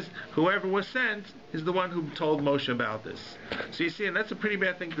assumption is whoever was sent is the one who told Moshe about this. So you see, and that's a pretty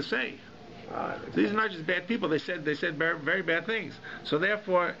bad thing to say. These are not just bad people. They said very, very bad things. So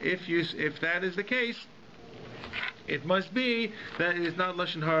therefore, if that is the case, it must be that it is not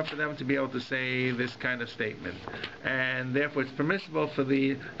lashon hara for them to be able to say this kind of statement, and therefore it's permissible for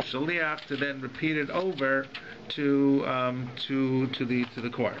the shaliach to then repeat it over to the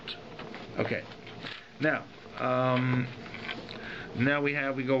court. Okay. Now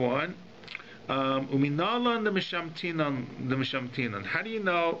we go on. Uminalan the mishamtinan. How do you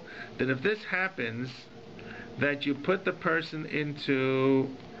know that if this happens, that you put the person into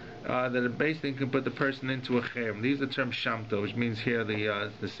that a beis din can put the person into a cherem. These are the term shamto, which means here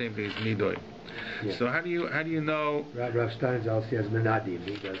the same thing as nidoi. Yeah. So how do you know? Rav Steinsaltz says menadim.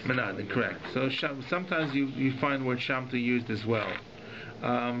 He does Menadim, correct. So sometimes you find the word shamto used as well.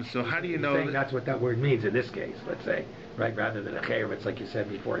 So how do you know? That's what that word means in this case. Let's say, right? Rather than a cherem, it's like you said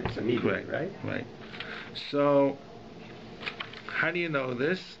before, it's a nidui, right? Right. So how do you know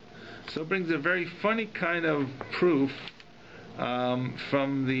this? So it brings a very funny kind of proof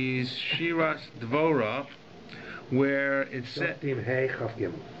from the Shiras Dvora, where it says,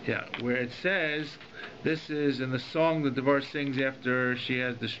 where it says, this is in the song the Dvora sings after she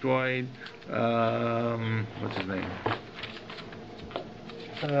has destroyed, what's his name?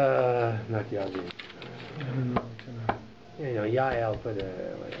 Not Yavi. Yael put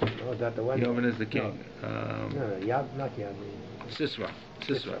a. That the one? Yavin is the king. No, not Yavi.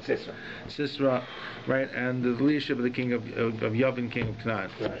 Sisra, right, and the leadership of the king of Yavin, king of Canaan.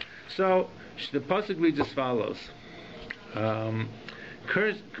 Right. So the pasuk reads as follows: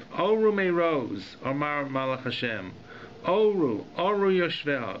 Curse, Oru Meroz, Omar Malach Hashem. Oru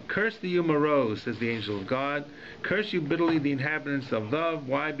Yoshveh, curse the you Meroz, says the angel of God. Curse you bitterly the inhabitants of Love.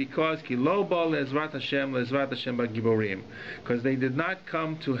 Why? Because Ki lo ba le'ezrat Hashem ba'giborim. Because they did not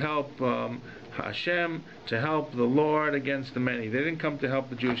come to help Hashem, to help the Lord against the many. They didn't come to help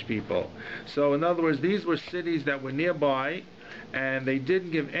the Jewish people. So in other words, these were cities that were nearby, and they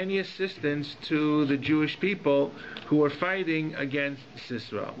didn't give any assistance to the Jewish people who were fighting against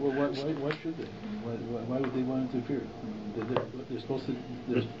Sisera. Well, why should they? Why would they want to interfere?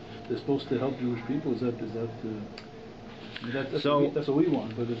 They're supposed to help Jewish people. That's what we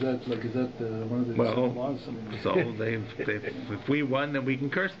want. But is that one of the laws? So if we won, then we can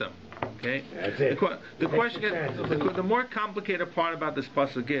curse them. Okay. That's it. The question, the more complicated part about this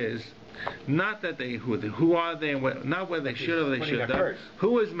pasuk is not that who are they, and not whether they should or they should have.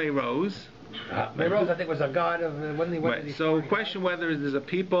 Who is Meroz? Meroz, I think, was a god of. Right. So, question whether it is a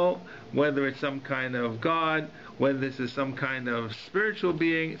people, whether it's some kind of god, whether this is some kind of spiritual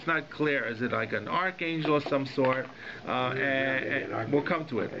being. It's not clear. Is it like an archangel of some sort? And we'll come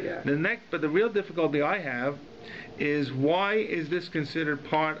to it. Yeah. But the real difficulty I have is why is this considered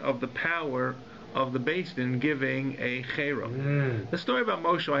part of the power of the beis din giving a cherem? The story about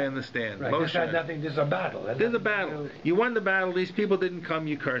Moshe, I understand. Right. Moshe, This had nothing. There's a battle. There's a battle. You won the battle. These people didn't come.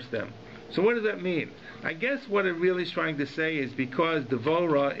 You cursed them. So what does that mean? I guess what it really is trying to say is because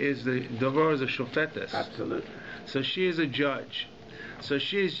Devorah is a shofetes. Absolutely. So she is a judge. So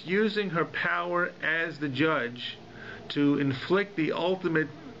she is using her power as the judge to inflict the ultimate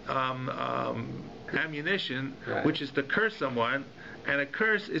ammunition, right, which is to curse someone, and a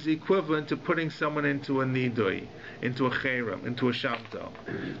curse is equivalent to putting someone into a nidui, into a cherem, into a shamto.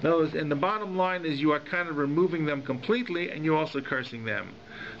 In other words, and the bottom line is you are kind of removing them completely, and you're also cursing them.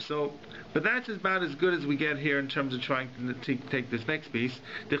 So, but that's about as good as we get here in terms of trying to take this next piece.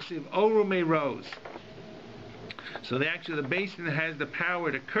 Dichsiv oru meroz. So the beis din has the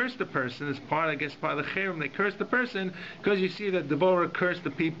power to curse the person as part of the cherem. They curse the person because you see that Devorah cursed the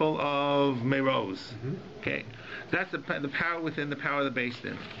people of Meroz. Okay, that's the power within the power of the beis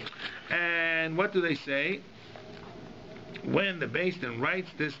din. And what do they say? When the beis din writes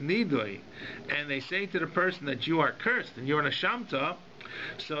this nidui, and they say to the person that you are cursed and you're in a shamta,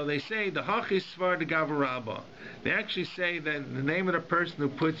 so they say the hachis svar de gavaraba. They actually say that the name of the person who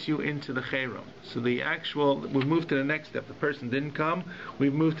puts you into the cherem. So we move to the next step. The person didn't come.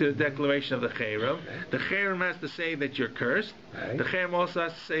 We've moved to the declaration of the cherem. The cherem has to say that you're cursed. Right. The cherem also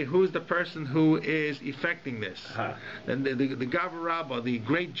has to say who's the person who is effecting this. And the gavaraba, the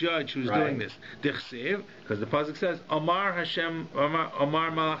great judge who's doing this. Dichsiv, because the pasuk says Omar Hashem,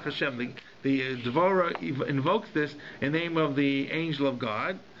 Omar Malach Hashem. The Devorah invokes this in the name of the angel of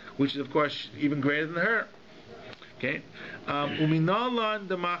God, which is of course even greater than her. Okay, uminalan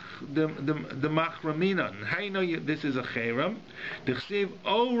the machraminan. How you know this is a cherem? Dichsiv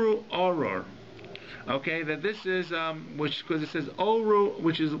oru oror. Okay, that this is because it says oru,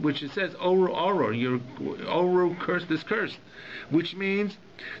 which it says oru oror. Your oru cursed is cursed, which means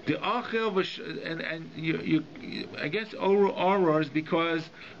the achel and you I guess oru oror is because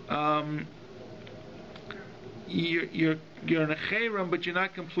you're in a cherem, but you're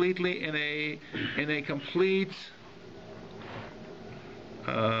not completely in a complete.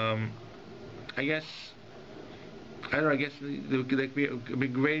 I guess there could be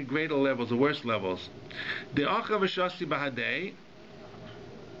greater levels or worse levels. The achav v'shasi bahadei.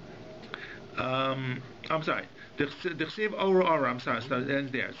 I'm sorry. The chsiv oru ora. I'm sorry. So it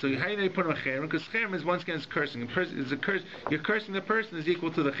ends there. So how do they put him a cherem? Because cherem is once again cursing. Is a curse. You're cursing the person is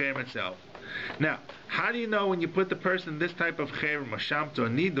equal to the cherem itself. Now, how do you know when you put the person in this type of cherem, or shamto, or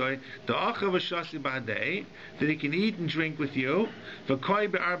nidoy, the achav shasi b'adei, that he can eat and drink with you,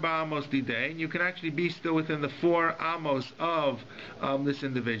 v'koi be'arba amos didei, and you can actually be still within the 4 amos of this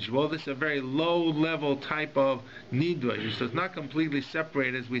individual. This is a very low-level type of nidoy, so it's not completely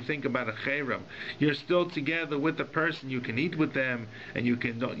separated as we think about a cherem. You're still together with the person, you can eat with them, and you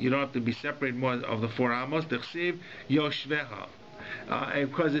don't have to be separated more of the 4 amos. Dechsiv yoshveha.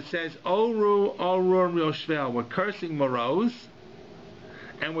 Because it says, Oru, Orur, Yoshvel, we're cursing Moroz,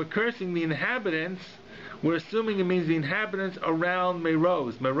 and we're cursing the inhabitants. We're assuming it means the inhabitants around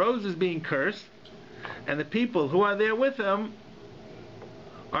Meroz. Meroz is being cursed, and the people who are there with him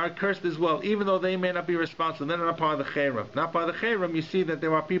are cursed as well, even though they may not be responsible. They're not part of the Cherem. Not part of the Cherem, you see that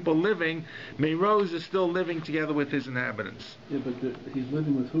there are people living. Meroz is still living together with his inhabitants. Yeah, but he's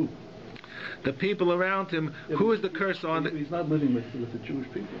living with who? The people around him. Yeah, who is the curse on? He's not living with the Jewish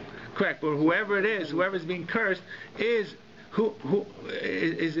people. Correct, but whoever it is, whoever's being cursed, is who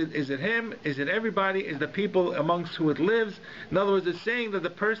is it? Is it him? Is it everybody? Is the people amongst who it lives? In other words, it's saying that the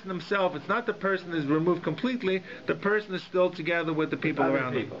person himself, it's not the person is removed completely. The person is still together with the people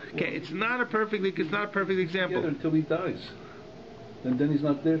around him. Okay, it's not a perfect example. Together until he dies, and then he's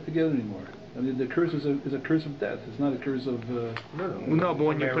not there together anymore. I mean, the curse is a curse of death. It's not a curse of. No, but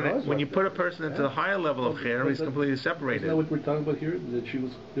when you put a person into the higher level of cherem, he's completely separated. Isn't that what we're talking about here? That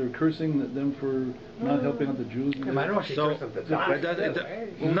they were cursing them for not helping out the Jews.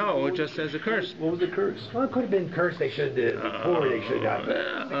 No, it just says a curse. What was the curse? Well, it could have been cursed. They should before they should have.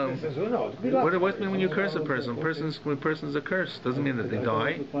 Who knows? What does it mean when you curse a person? When a person is a curse, doesn't mean that they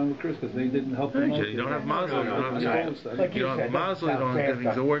die. The final curse because they didn't help them out. You don't have mazel. You don't have mazel. You don't have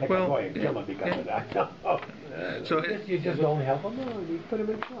things that work well. Because of that. So you just don't help them. No, you put them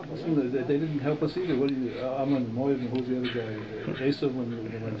in trouble. Listen, they didn't help us either. What do you? Amon, Moed, and who's the other guy? Esav,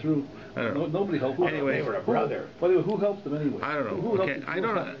 when they went through. I don't know. Nobody helped. Anyway, they were a brother. Who helped them anyway? I don't know. Okay, I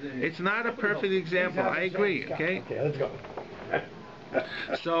don't know. It's not a perfect example. I agree. Okay. Okay, let's go.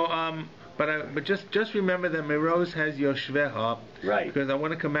 So but just remember that Meroz has Yoshveha. Right. Because I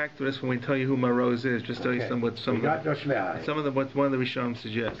want to come back to this when we tell you who Meroz is. Just tell you what one of the Rishonim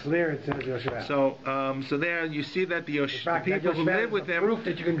suggests. Clear, it says Yoshveha. So there you see that the people who live with them. Proof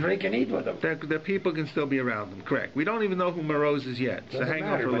that you can drink and eat with them. The people can still be around them. Correct. We don't even know who Meroz is yet. So hang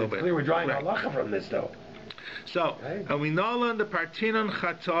on for a little bit. Clear, we're drawing halacha from this though. So, and we know on the partinon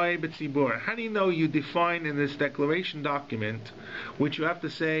chatoi b'tzibur. How do you know you define in this declaration document, which you have to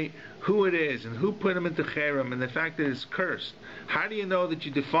say who it is and who put him into cherem and the fact that it's cursed? How do you know that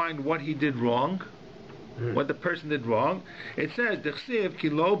you defined what he did wrong, what the person did wrong? It says dechsiv ki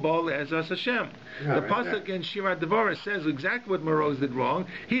lo bo le'ezras Hashem. The pasuk in Shira Devorah says exactly what Meroz did wrong.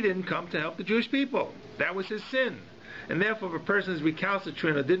 He didn't come to help the Jewish people. That was his sin. And therefore, if a person is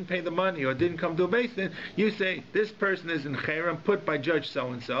recalcitrant or didn't pay the money or didn't come to a basin, you say, this person is in cherem put by Judge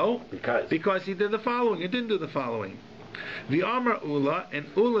so-and-so because he did the following. He didn't do the following. The Amar Ula, and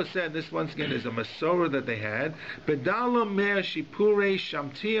Ula said, this once again is a Masorah that they had, Bedala Mer Shipure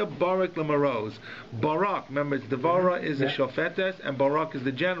Shamtia Barak Lamaroz. Barak, remember, Devara is the Shofetes, and Barak is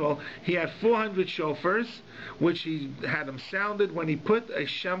the general. He had 400 shofars, which he had them sounded when he put a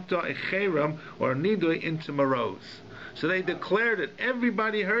Shamta, a Cherem, or a Nidui into Maroz. So they declared it.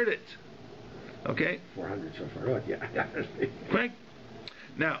 Everybody heard it. Okay? 400 shofar. Yeah. Correct?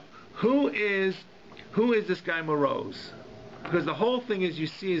 Now, who is this guy Meroz? Because the whole thing, as you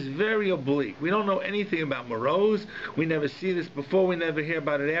see, is very oblique. We don't know anything about Meroz. We never see this before. We never hear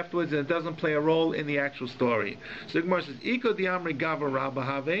about it afterwards, and it doesn't play a role in the actual story. So the Gemara says, "Iko diamri gava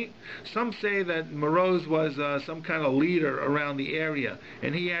rabahave." Some say that Meroz was some kind of leader around the area,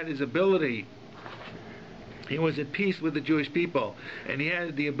 and he had his ability. He was at peace with the Jewish people, and he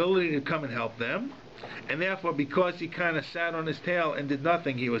had the ability to come and help them. And therefore, because he kind of sat on his tail and did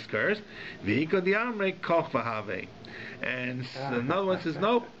nothing, he was cursed. And another one says,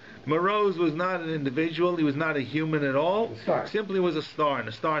 nope, Meroz was not an individual, he was not a human at all, simply was a star, and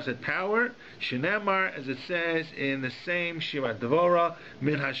the stars had power. Shenemar, as it says in the same Shira Devorah,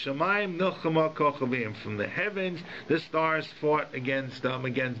 Min Hashamayim Nilchama Kochavim, from the heavens the stars fought against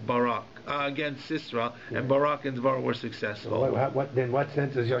Barak, against Sisera, and Barak and Devorah were successful. Then what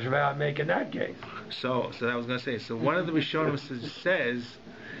sense does Yoshua make in that case? So that I was going to say, so one of the Rishonim says,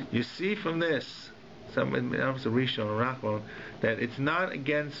 you see from this, some a Rishon or Rachman, that it's not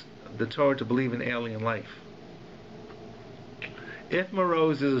against the Torah to believe in alien life. If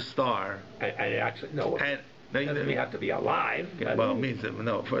Meroz is a star, I actually know. Doesn't mean you have to be alive. Okay, well, it means that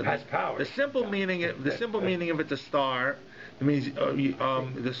no. For has power. The simple meaning of it's a star. It means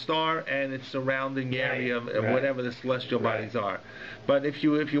the star and its surrounding area of whatever the celestial bodies are. But if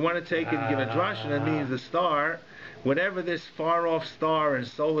you want to take it and give a drush, it means the star, whatever this far off star and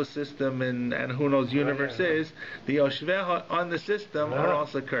solar system and who knows universe is, the Yoshveha on the system are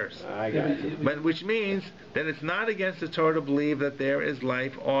also cursed. But which means that it's not against the Torah to believe that there is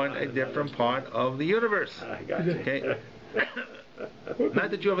life on a different part of the universe. Okay.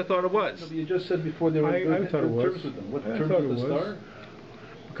 Not that you ever thought it was. No, but you just said before there were I thought it was. terms with them. What I terms thought with it the was. star?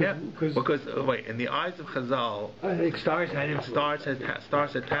 Because wait, in the eyes of Chazal, I think stars had influence.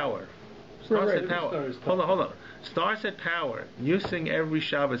 Stars had power. Stars had power. Stars Hold on. Stars had power. You sing every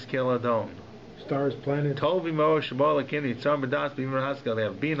Shabbos Kil Adon. Stars, planets. Tovi Mo Shabbat Kini Tzar B'das B'Imar Haskell. They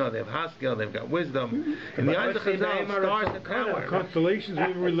have Bina, they have Haskell, they've got wisdom. In the eyes of Chazal, stars had power. Constellations.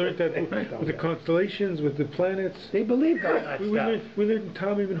 We learned that with the constellations, with the planets. They believed all that stuff. We learned in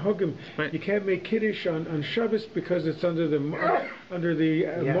Talmud Bavli. Right. You can't make Kiddush on Shabbos because it's under the Mars.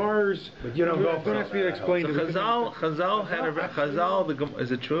 But you don't go Don't ask me to explain So it.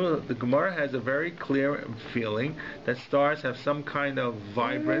 Is it true? The Gemara has a very clear feeling that stars have some kind of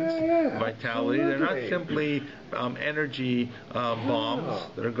vibrance, vitality. They're not simply energy bombs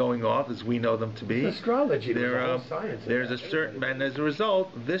that are going off as we know them to be. It's astrology. Science. There's a certain, and as a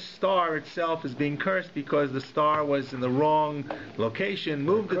result, this star itself is being cursed because the star was in the wrong location,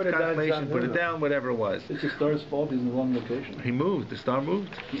 moved its constellation, put it down, whatever it was. It's the star's fault. He's in the wrong location. He moved. The star moved.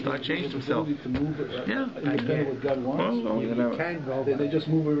 The star changed himself. To move it, Yeah. independent of what God wants. Well, You can go. They just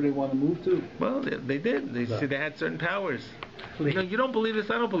move wherever they want to move to. Well, they did. They see they had certain powers. You don't believe this.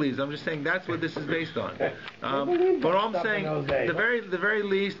 I don't believe this. I'm just saying that's what this is based on. But I'm saying, the very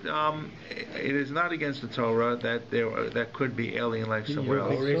least, it is not against the Torah that that could be alien life somewhere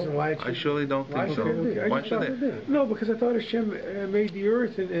else. Reason why I surely don't think so. Why should they? No, because I thought Hashem made the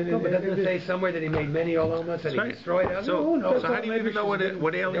earth and No, but doesn't it say somewhere that he made many olamas and he destroyed others? So no, how do you even know what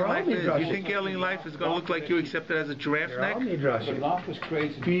alien life is? Do you midrashim. think alien life is going to look like you except it has a giraffe They're all neck? But midrashim. life was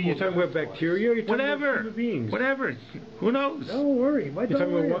created. You're talking about bacteria? Or you're talking about Whatever. human beings? Whatever. Who knows? Don't worry. Why You're don't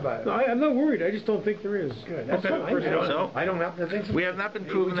talking worry about about what? it? No, I'm not worried. I just don't think there is. Good. That's Okay. fine. So, I don't happen to think so. We have not been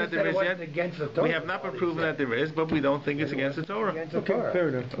proven that there is yet. Against the Torah. We have not been proven that there is, but we don't think it's against the Torah. Against the Okay, Torah. fair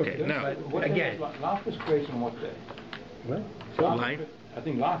enough. Okay, now, What day Again. was life was created on what day? What? Life? I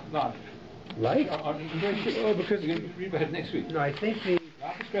think life. Light? Oh, because you can read ahead next week. No, I think the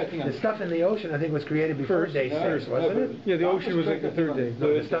Life was created. the stuff in the ocean, I think, was created before day six, wasn't it? Yeah, the ocean was like the third day.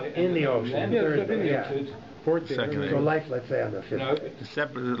 No, the stuff in the ocean, Yeah, third the day, yeah. Fourth day. Second So life, let's say, on the fifth No,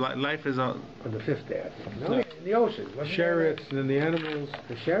 day. life is on. On the fifth day, I think. No, in the ocean. wasn't Chariots and then the animals.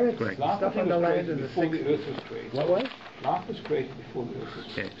 The chariots, Correct. the stuff in the land, and the before sixth. the earth was created. What was? Life was created before the earth was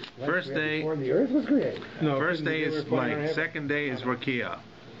created. Okay. First day. Before the earth was created. No, First day is light. Second day is rakia.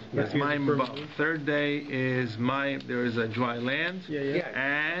 That's my. Third day is my. There is a dry land. Yeah.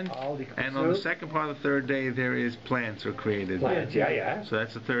 And on the second part of the third day there is plants are created. Plants, yeah. So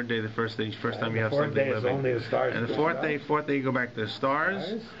that's the third day. The first time you have The fourth something day is living. only the stars. And the fourth day you go back to the stars.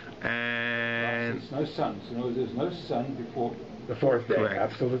 Stars. And There's no sun. So there's no sun before. The fourth day, Correct.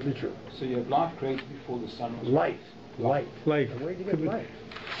 absolutely true. So you have life created before the sun was. Light. Light. Where did you get light?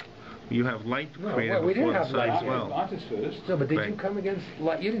 you have light No, created well, we before didn't the have sun light as yet. well. Light is first. No, but did you Right. come against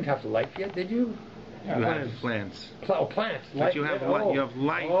light? You didn't have the light yet, did you? Yeah, You have plants. Plants. But Light you have yet? light. You have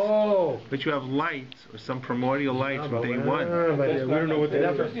light. Oh. But you have light, or some primordial light No, from but day we- one. no, but we don't know what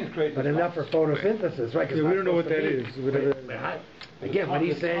that enough is. But enough for photosynthesis, right? 'Cause Yeah, we it's don't know not what that supposed is. to be- Whatever. Again, what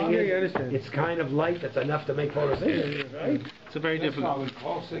he's saying Yeah, I is, understand. it's kind of light that's enough to make photosynthesis, right? It's a very That's why difficult. when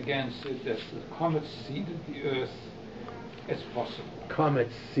Paul again said that the comets seeded the earth, it's possible.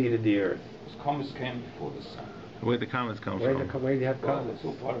 Comets seeded the earth. Because comets came before the sun. Where the comets come Where from. do you have Well, comets? it's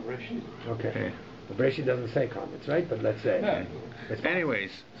all part of Rashid. Okay. Okay. The Breshit doesn't say comets, right? But let's say. No. It's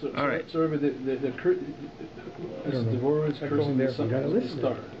Anyways, So, all right. So the Devorah is cursing the sun, You gotta the listen.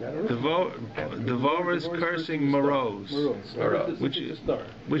 star. Devorah is cursing Moroz. Moroz. Which Which is- is the star.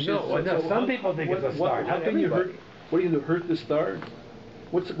 Which No, is no, some people think it's a star. How Not can you everybody. hurt? What do you do? Hurt the star?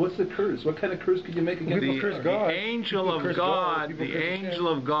 What's the curse? What kind of curse could you make against People the curse star? God. the angel People of curse God. People The curse angel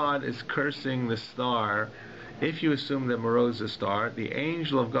of God is cursing the star. If you assume that Moroz is a star, the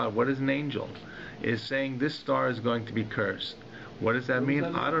angel of God, what is an angel? Is saying this star is going to be cursed. What does that mean?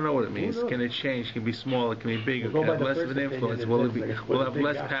 I don't know what it means. Can it change? Can it be small? It can be big. It We'll can go have by the less of first an opinion, influence. it Will it says be? like Will a it have big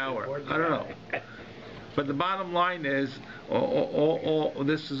less guy power? before the I don't know. guy. But the bottom line is, all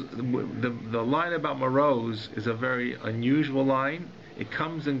this is the line about Moroz is a very unusual line. It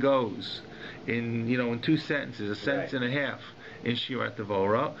comes and goes in 2 sentences, a sentence and a half. in Shirat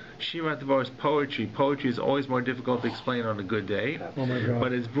Devora. Shirat Devora is poetry. Poetry is always more difficult to explain on a good day. Oh my God.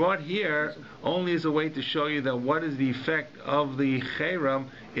 But it's brought here only as a way to show you that what is the effect of the Cherem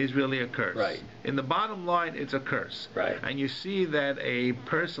is really a curse. Right. In the bottom line, it's a curse. Right. And you see that a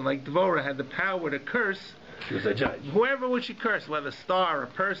person like Devora had the power to curse. She was a judge. Whoever would she curse, whether a star, a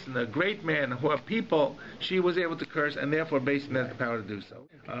person, a great man, who people, she was able to curse, and therefore basically has the power to do so.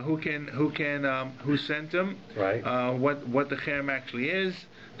 Who sent him? Right. What the cherem actually is,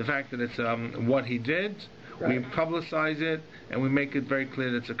 the fact that it's what he did. Right. We publicize it, and we make it very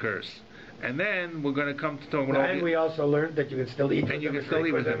clear that it's a curse. And then we're going to come to talk about. And we also learned that you can still eat. And you can still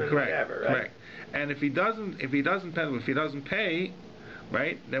eat with him. Correct. Whatever, right? Correct. And if he doesn't pay.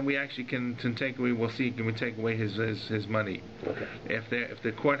 Right, then we actually can take away. We'll see. Can we take away his money? Okay. If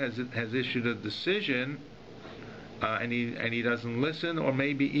the court has issued a decision, and he doesn't listen, or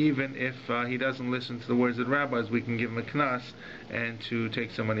maybe even if he doesn't listen to the words of the rabbis, we can give him a knas and to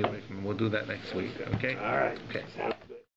take some money away from him. We'll do that next week. Okay. All right. Okay.